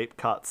bops and deep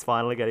cuts,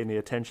 finally getting the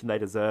attention they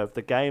deserve.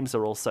 The games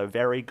are also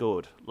very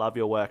good. Love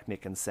your work,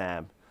 Nick and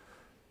Sam.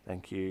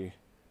 Thank you,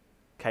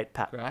 Great.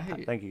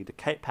 Thank you to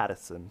Kate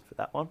Patterson for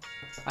that one.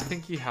 I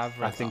think you have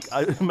read I think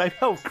them. maybe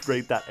I'll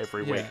read that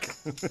every Yeah. week.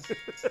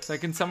 So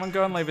can someone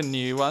go and leave a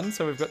new one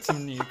so we've got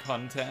some new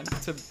content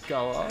to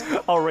go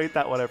off? I'll read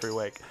that one every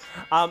week.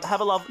 Have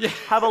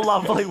a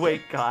lovely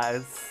week,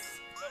 guys.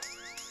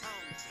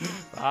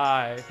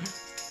 Bye.